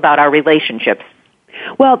we do about our relationships?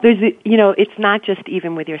 Well, there's, it's not just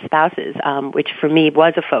even with your spouses, which for me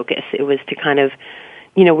was a focus. It was to kind of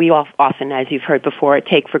we often, as you've heard before,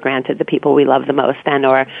 take for granted the people we love the most and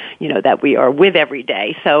or, that we are with every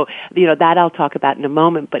day. So, that I'll talk about in a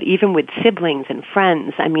moment. But even with siblings and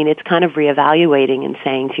friends, it's kind of reevaluating and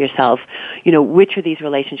saying to yourself, which of these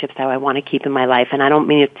relationships do I want to keep in my life? And I don't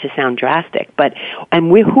mean it to sound drastic, but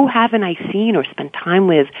who haven't I seen or spent time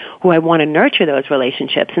with who I want to nurture those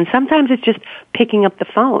relationships? And sometimes it's just picking up the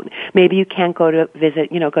phone. Maybe you can't go to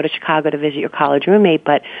Chicago to visit your college roommate,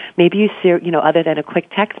 but maybe you see, other than a quick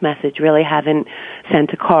text message, really haven't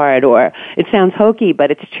sent a card, or it sounds hokey, but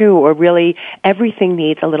it's true, or really everything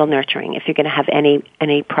needs a little nurturing if you're going to have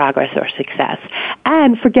any progress or success.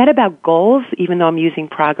 And forget about goals, even though I'm using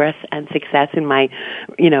progress and success in my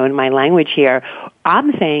language here.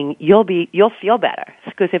 I'm saying you'll feel better,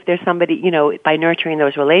 because if there's somebody, by nurturing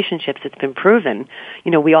those relationships, it's been proven,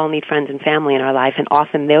 we all need friends and family in our life, and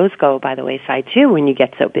often those go by the wayside too when you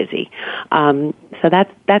get so busy. So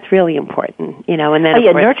that's really important, and then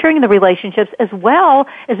nurturing the relationships as well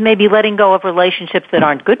as maybe letting go of relationships that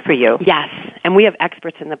aren't good for you. Yes, and we have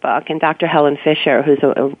experts in the book, and Dr. Helen Fisher, who's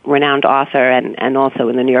a renowned author and also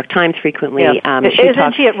in the New York Times frequently. Yeah.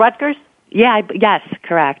 Isn't she at Rutgers? Yeah, yes,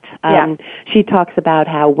 correct. She talks about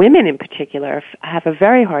how women in particular have a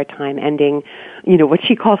very hard time ending, what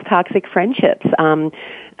she calls toxic friendships.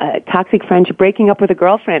 Toxic friendship, breaking up with a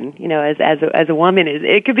girlfriend, as a woman,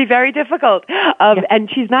 it could be very difficult. And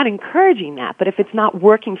she's not encouraging that. But if it's not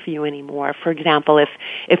working for you anymore, for example,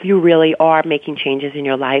 if you really are making changes in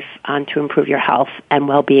your life to improve your health and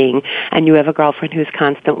well-being, and you have a girlfriend who's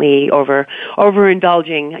constantly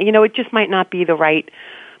overindulging, it just might not be the right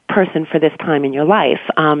person for this time in your life.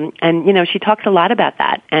 And she talks a lot about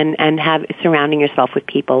that and have surrounding yourself with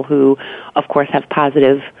people who, of course, have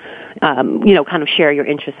positive, kind of share your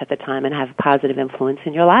interests at the time and have positive influence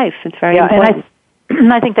in your life. It's very important.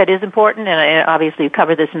 And I think that is important, and obviously you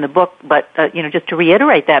cover this in the book, but, just to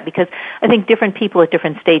reiterate that, because I think different people at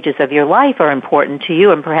different stages of your life are important to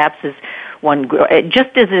you, and perhaps as one,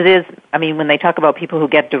 just as it is, when they talk about people who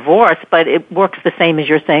get divorced, but it works the same as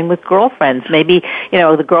you're saying with girlfriends. Maybe,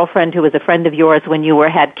 the girlfriend who was a friend of yours when you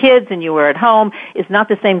had kids and you were at home is not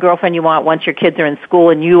the same girlfriend you want once your kids are in school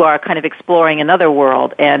and you are kind of exploring another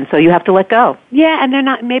world, and so you have to let go. Yeah,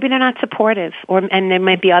 and maybe they're not supportive, and there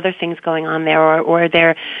might be other things going on there, or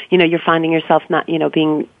they're, you're finding yourself not,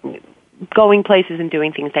 going places and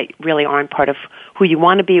doing things that really aren't part of who you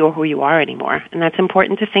want to be or who you are anymore. And that's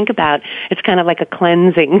important to think about. It's kind of like a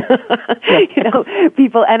cleansing,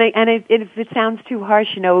 people. And if it sounds too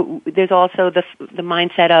harsh, there's also the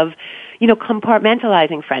mindset of,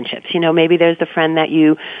 compartmentalizing friendships. Maybe there's the friend that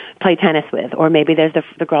you play tennis with, or maybe there's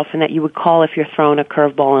the girlfriend that you would call if you're thrown a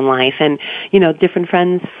curveball in life, and, different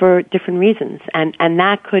friends for different reasons. And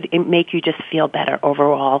that could make you just feel better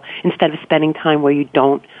overall instead of spending time where you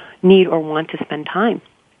don't need or want to spend time.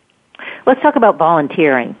 Let's talk about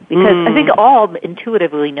volunteering, because I think all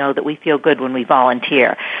intuitively know that we feel good when we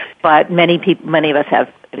volunteer, but many of us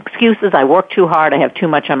have excuses. I work too hard. I have too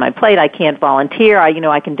much on my plate. I can't volunteer.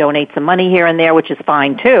 I can donate some money here and there, which is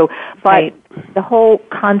fine too. But the whole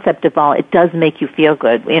concept of it does make you feel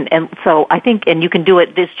good, and so I think, and you can do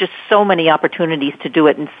it. There's just so many opportunities to do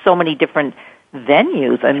it in so many different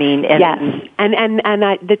venues. Yes, and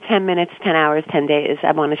the 10 minutes, 10 hours, 10 days.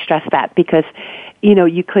 I want to stress that, because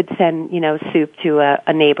you could send soup to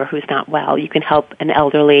a neighbor who's not well. You can help an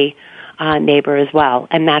elderly neighbor as well,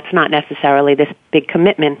 and that's not necessarily this big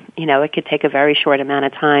commitment. It could take a very short amount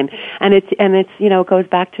of time, and it's it goes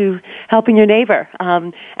back to helping your neighbor,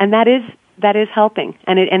 and that is helping,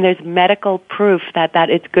 and there's medical proof that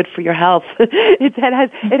it's good for your health.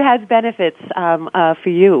 it has benefits for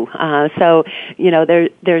you. So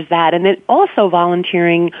there's that, and then also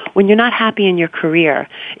volunteering when you're not happy in your career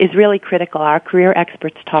is really critical. Our career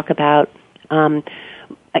experts talk about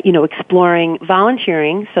exploring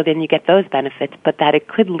volunteering, so then you get those benefits, but that it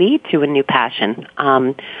could lead to a new passion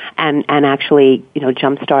and actually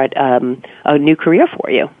jumpstart a new career for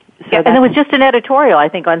you. So and there was just an editorial, I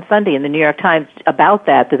think, on Sunday in the New York Times about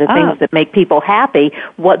that the things that make people happy.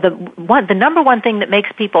 The number one thing that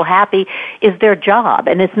makes people happy is their job,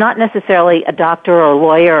 and it's not necessarily a doctor or a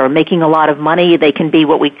lawyer or making a lot of money. They can be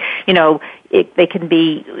they can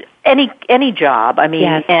be any job.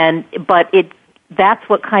 That's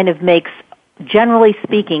what kind of makes, generally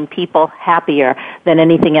speaking, people happier than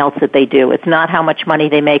anything else that they do. It's not how much money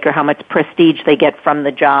they make or how much prestige they get from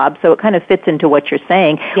the job. So it kind of fits into what you're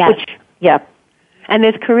saying. Yes. And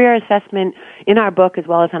there's career assessment in our book as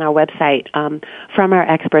well as on our website from our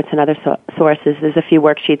experts and other sources. There's a few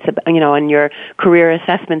worksheets, on your career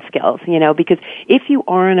assessment skills, because if you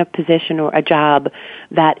are in a position or a job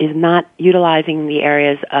that is not utilizing the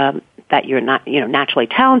areas that you're not, naturally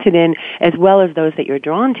talented in, as well as those that you're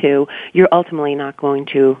drawn to, you're ultimately not going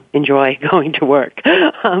to enjoy going to work.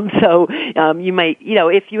 You might,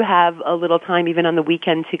 if you have a little time even on the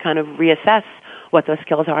weekend to kind of reassess what those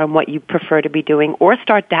skills are and what you prefer to be doing, or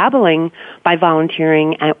start dabbling by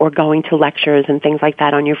volunteering or going to lectures and things like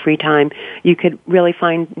that on your free time, you could really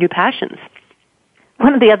find new passions.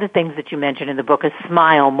 One of the other things that you mentioned in the book is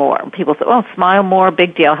smile more. People say, "Oh, smile more,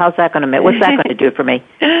 big deal. How's that going to make? What's that going to do for me?"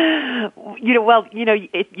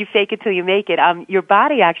 You fake it till you make it. Your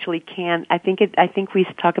body actually can. I think we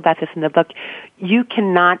talk about this in the book. You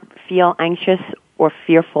cannot feel anxious or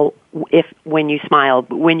fearful when you smile.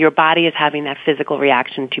 When your body is having that physical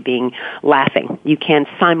reaction to being laughing, you can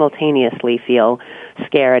simultaneously feel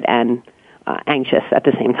scared and anxious at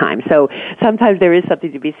the same time. So sometimes there is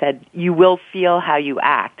something to be said. You will feel how you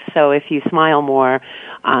act. So if you smile more,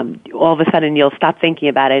 all of a sudden you'll stop thinking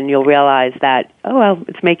about it and you'll realize that, oh, well,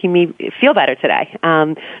 it's making me feel better today.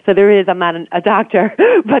 So there is, I'm not a doctor,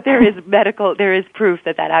 but there is proof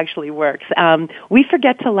that actually works. We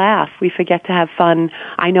forget to laugh. We forget to have fun.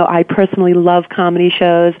 I know I personally love comedy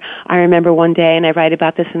shows. I remember one day, and I write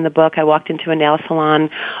about this in the book, I walked into a nail salon.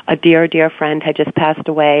 A dear, dear friend had just passed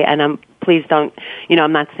away, and please don't,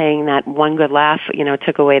 I'm not saying that one good laugh,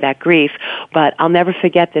 took away that grief, but I'll never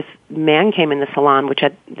forget this man came in the salon, which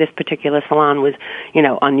at this particular salon was,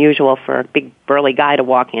 unusual for a big burly guy to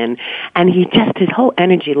walk in, and his whole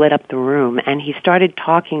energy lit up the room, and he started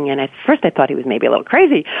talking, and at first I thought he was maybe a little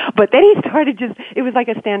crazy, but then he started it was like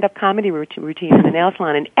a stand-up comedy routine in the nail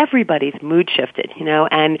salon, and everybody's mood shifted,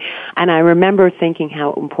 and I remember thinking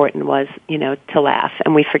how important it was, to laugh,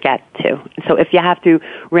 and we forget to. So if you have to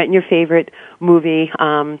rent your favorite movie,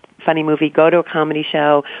 funny movie, go to a comedy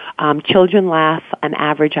show. Children laugh an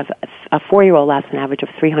average of, a 4-year-old laughs an average of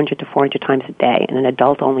 300 to 400 times a day, and an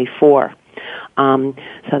adult only 4.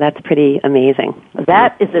 So that's pretty amazing.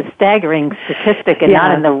 That is a staggering statistic and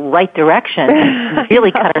not in the right direction. We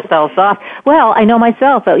really cut ourselves off. Well, I know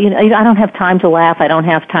myself, I don't have time to laugh. I don't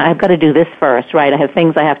have time. I've got to do this first, right? I have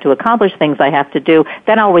things I have to accomplish, things I have to do.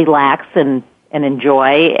 Then I'll relax and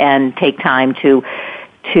enjoy and take time to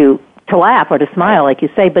laugh or to smile, like you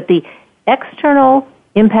say. But the external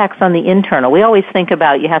impacts on the internal, we always think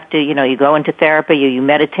about you have to, you go into therapy, you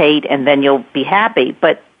meditate, and then you'll be happy.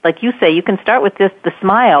 But like you say, you can start with the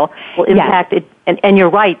smile will impact it. And you're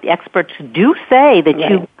right, experts do say that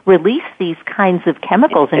you release these kinds of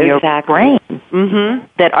chemicals in your brain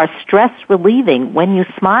that are stress relieving when you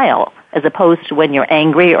smile, as opposed to when you're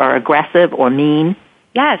angry or aggressive or mean.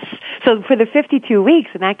 Yes. So for the 52 weeks,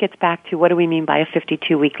 and that gets back to what do we mean by a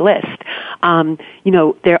 52-week list?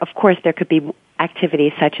 There could be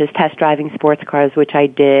activities such as test driving sports cars, which I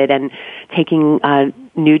did, and taking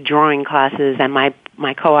new drawing classes, and my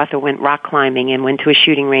co-author went rock climbing and went to a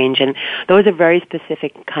shooting range, and those are very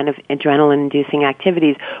specific kind of adrenaline-inducing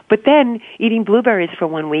activities. But then eating blueberries for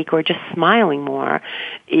 1 week or just smiling more,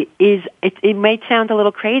 it might sound a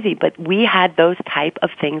little crazy, but we had those type of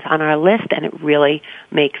things on our list, and it really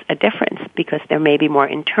makes a difference because there may be more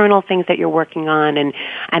internal things that you're working on,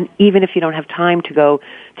 and even if you don't have time to go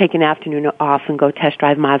take an afternoon off and go test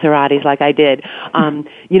drive Maseratis like I did,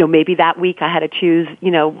 maybe that week I had to choose,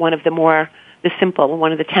 one of the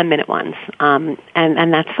one of the 10-minute ones, and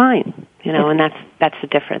that's fine, and that's the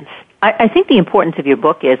difference. I think the importance of your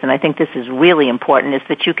book is, and I think this is really important, is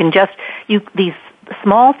that you can these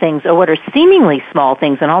small things, or what are seemingly small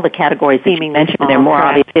things in all the categories that you mentioned. There are more,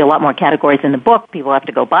 obviously, a lot more categories in the book. People have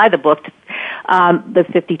to go buy the book, the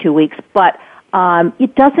 52 weeks, but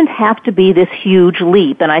it doesn't have to be this huge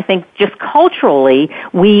leap. And I think just culturally,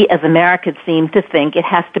 we as Americans seem to think it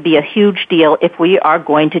has to be a huge deal if we are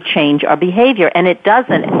going to change our behavior. And it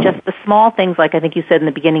doesn't. Just the small things, like I think you said in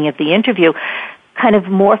the beginning of the interview, kind of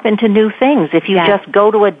morph into new things. If you just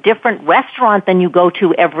go to a different restaurant than you go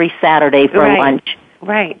to every Saturday for lunch.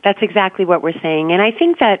 Right. That's exactly what we're saying. And I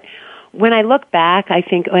think that when I look back, I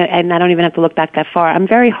think, and I don't even have to look back that far, I'm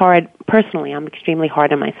very hard, personally, I'm extremely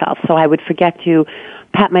hard on myself. So I would forget to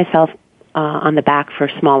pat myself on the back for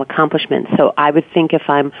small accomplishments. So I would think if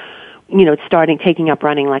I'm, taking up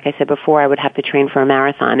running, like I said before, I would have to train for a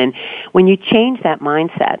marathon. And when you change that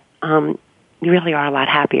mindset, you really are a lot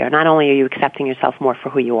happier. Not only are you accepting yourself more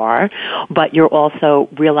for who you are, but you're also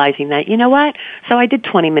realizing that, you know what? So I did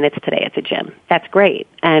 20 minutes today at the gym. That's great.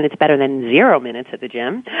 And it's better than 0 minutes at the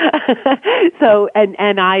gym. So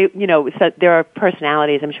there are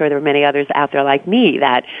personalities, I'm sure there are many others out there like me,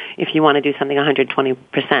 that if you want to do something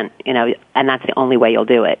 120%, and that's the only way you'll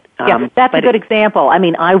do it. That's a good example. I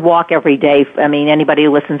mean, I walk every day. I mean, anybody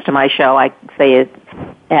who listens to my show, I say it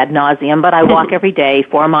ad nauseum, but I walk every day,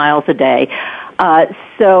 4 miles a day.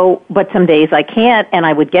 But some days I can't, and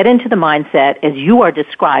I would get into the mindset, as you are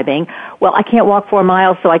describing, well, I can't walk 4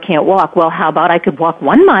 miles, so I can't walk. Well, how about I could walk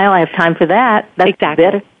 1 mile? I have time for that. That's exactly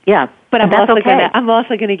better. Yeah. But I'm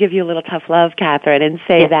also going to give you a little tough love, Kathryn, and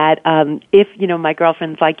say that if, my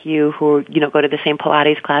girlfriends like you who, go to the same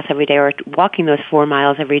Pilates class every day or walking those 4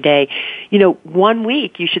 miles every day, 1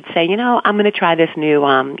 week you should say, I'm going to try this new,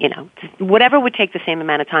 whatever would take the same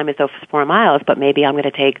amount of time as those 4 miles, but maybe I'm going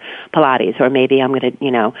to take Pilates or maybe I'm going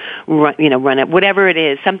to, run it, whatever it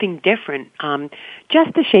is, something different,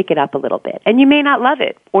 just to shake it up a little bit. And you may not love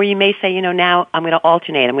it, or you may say, now I'm going to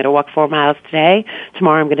alternate. I'm going to walk 4 miles today.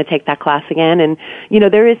 Tomorrow I'm going to take that class again. And,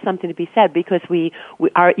 there is something to be said because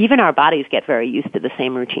even our bodies get very used to the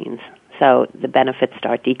same routines. So the benefits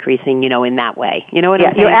start decreasing, in that way. You know what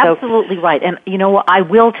I'm saying? You're absolutely right. And you know what? I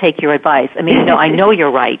will take your advice. I mean, I know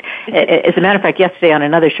you're right. As a matter of fact, yesterday on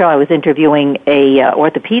another show, I was interviewing a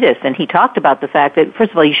orthopedist, and he talked about the fact that, first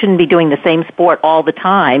of all, you shouldn't be doing the same sport all the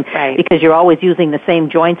time because you're always using the same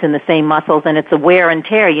joints and the same muscles, and it's a wear and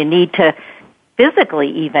tear. You need to physically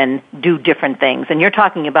even do different things. And you're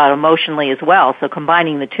talking about emotionally as well. So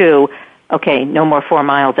combining the two, okay, no more 4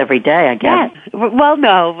 miles every day, I guess. Yeah. Well,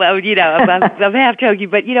 no, I'm half joking,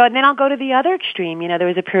 but, and then I'll go to the other extreme. There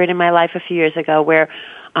was a period in my life a few years ago where,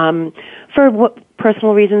 for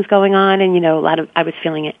personal reasons going on, and, I was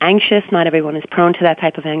feeling anxious. Not everyone is prone to that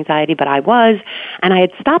type of anxiety, but I was, and I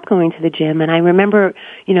had stopped going to the gym, and I remember,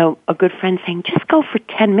 a good friend saying, just go for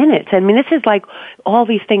 10 minutes. I mean, this is like all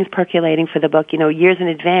these things percolating for the book, years in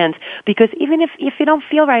advance, because even if you don't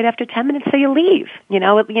feel right after 10 minutes, so you leave,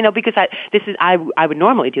 because I would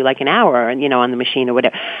normally do like an hour, on the machine or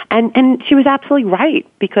whatever. And she was absolutely right,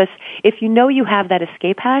 because if you have that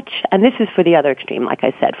escape hatch, and this is for the other extreme, like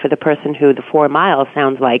I said, for the person who the 4 miles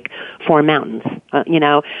sounds like 4 mountains,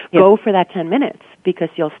 go for that 10 minutes, because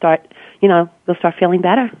you'll start feeling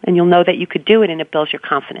better, and you'll know that you could do it, and it builds your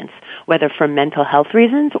confidence, whether for mental health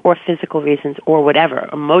reasons or physical reasons or whatever,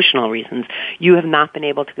 emotional reasons. You have not been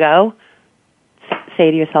able to go,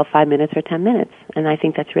 say to yourself 5 minutes or 10 minutes, and I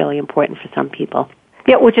think that's really important for some people.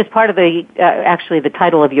 Yeah, which is part of actually the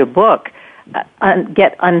title of your book,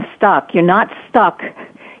 Get Unstuck. You're not stuck.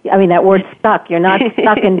 I mean, that word stuck, you're not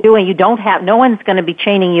stuck in doing, no one's going to be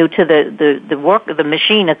chaining you to the work of the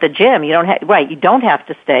machine at the gym. You don't have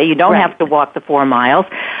to stay. You don't have to walk the 4 miles.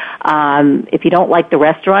 If you don't like the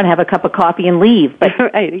restaurant, have a cup of coffee and leave. But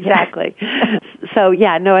right, exactly. So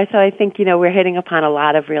I think, we're hitting upon a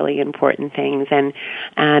lot of really important things, and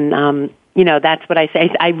that's what I say.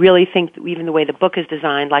 I really think that even the way the book is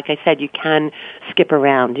designed, like I said, you can skip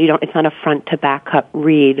around. It's not a front to back up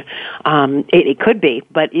read. It could be,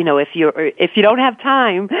 but if you don't have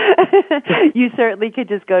time, you certainly could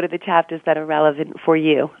just go to the chapters that are relevant for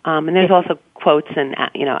you. And there's also quotes and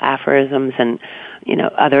aphorisms and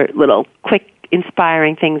other little quick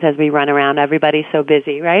inspiring things as we run around. Everybody's so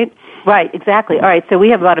busy, right? Right, exactly. All right, so we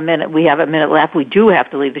have about a minute. We have a minute left. We do have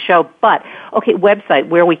to leave the show. But, okay, website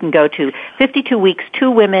where we can go to. 52 Weeks, 2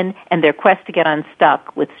 Women and Their Quest to Get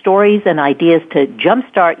Unstuck, with stories and ideas to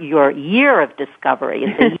jumpstart your year of discovery.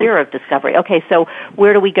 It's a year of discovery. Okay, so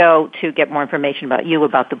where do we go to get more information about you,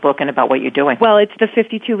 about the book, and about what you're doing? Well, it's the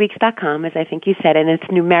 52weeks.com, as I think you said, and it's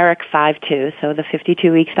numeric 52, so the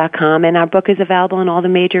 52weeks.com. And our book is available on all the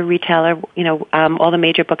major retailer, all the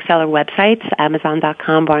major bookseller websites,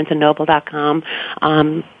 Amazon.com, BarnesandNoble.com,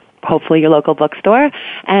 hopefully your local bookstore,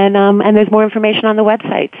 and there's more information on the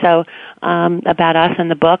website. So about us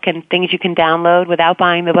and the book and things you can download without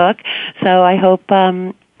buying the book. So I hope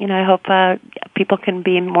people can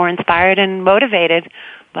be more inspired and motivated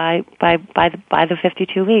by the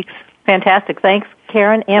 52 weeks. Fantastic. Thanks,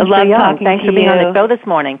 Karen Amster-Young. Thanks for being on the show this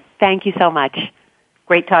morning. Thank you so much.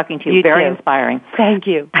 Great talking to you. Very inspiring. Thank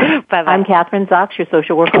you. Bye-bye. I'm Kathryn Zox, your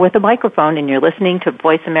social worker with a microphone, and you're listening to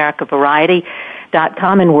Voice America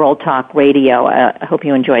Variety.com and World Talk Radio. I hope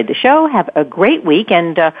you enjoyed the show. Have a great week,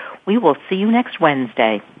 and we will see you next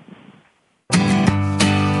Wednesday.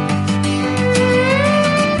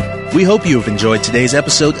 We hope you have enjoyed today's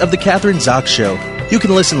episode of The Kathryn Zox Show. You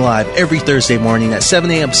can listen live every Thursday morning at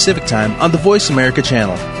 7 a.m. Pacific Time on the Voice America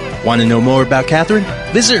channel. Want to know more about Kathryn?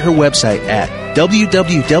 Visit her website at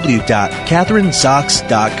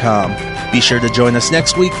www.kathrynzox.com. Be sure to join us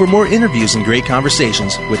next week for more interviews and great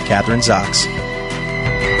conversations with Kathryn Zox.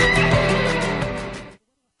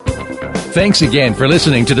 Thanks again for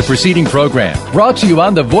listening to the preceding program, brought to you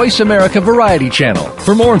on the Voice America Variety Channel.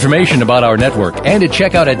 For more information about our network and to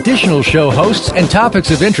check out additional show hosts and topics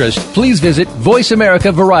of interest, please visit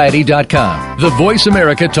VoiceAmericaVariety.com. The Voice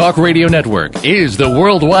America Talk Radio Network is the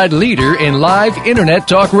worldwide leader in live Internet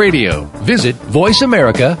talk radio. Visit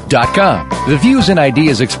VoiceAmerica.com. The views and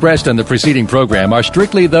ideas expressed on the preceding program are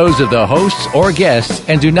strictly those of the hosts or guests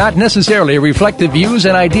and do not necessarily reflect the views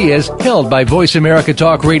and ideas held by Voice America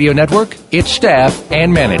Talk Radio Network, its staff,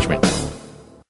 and management.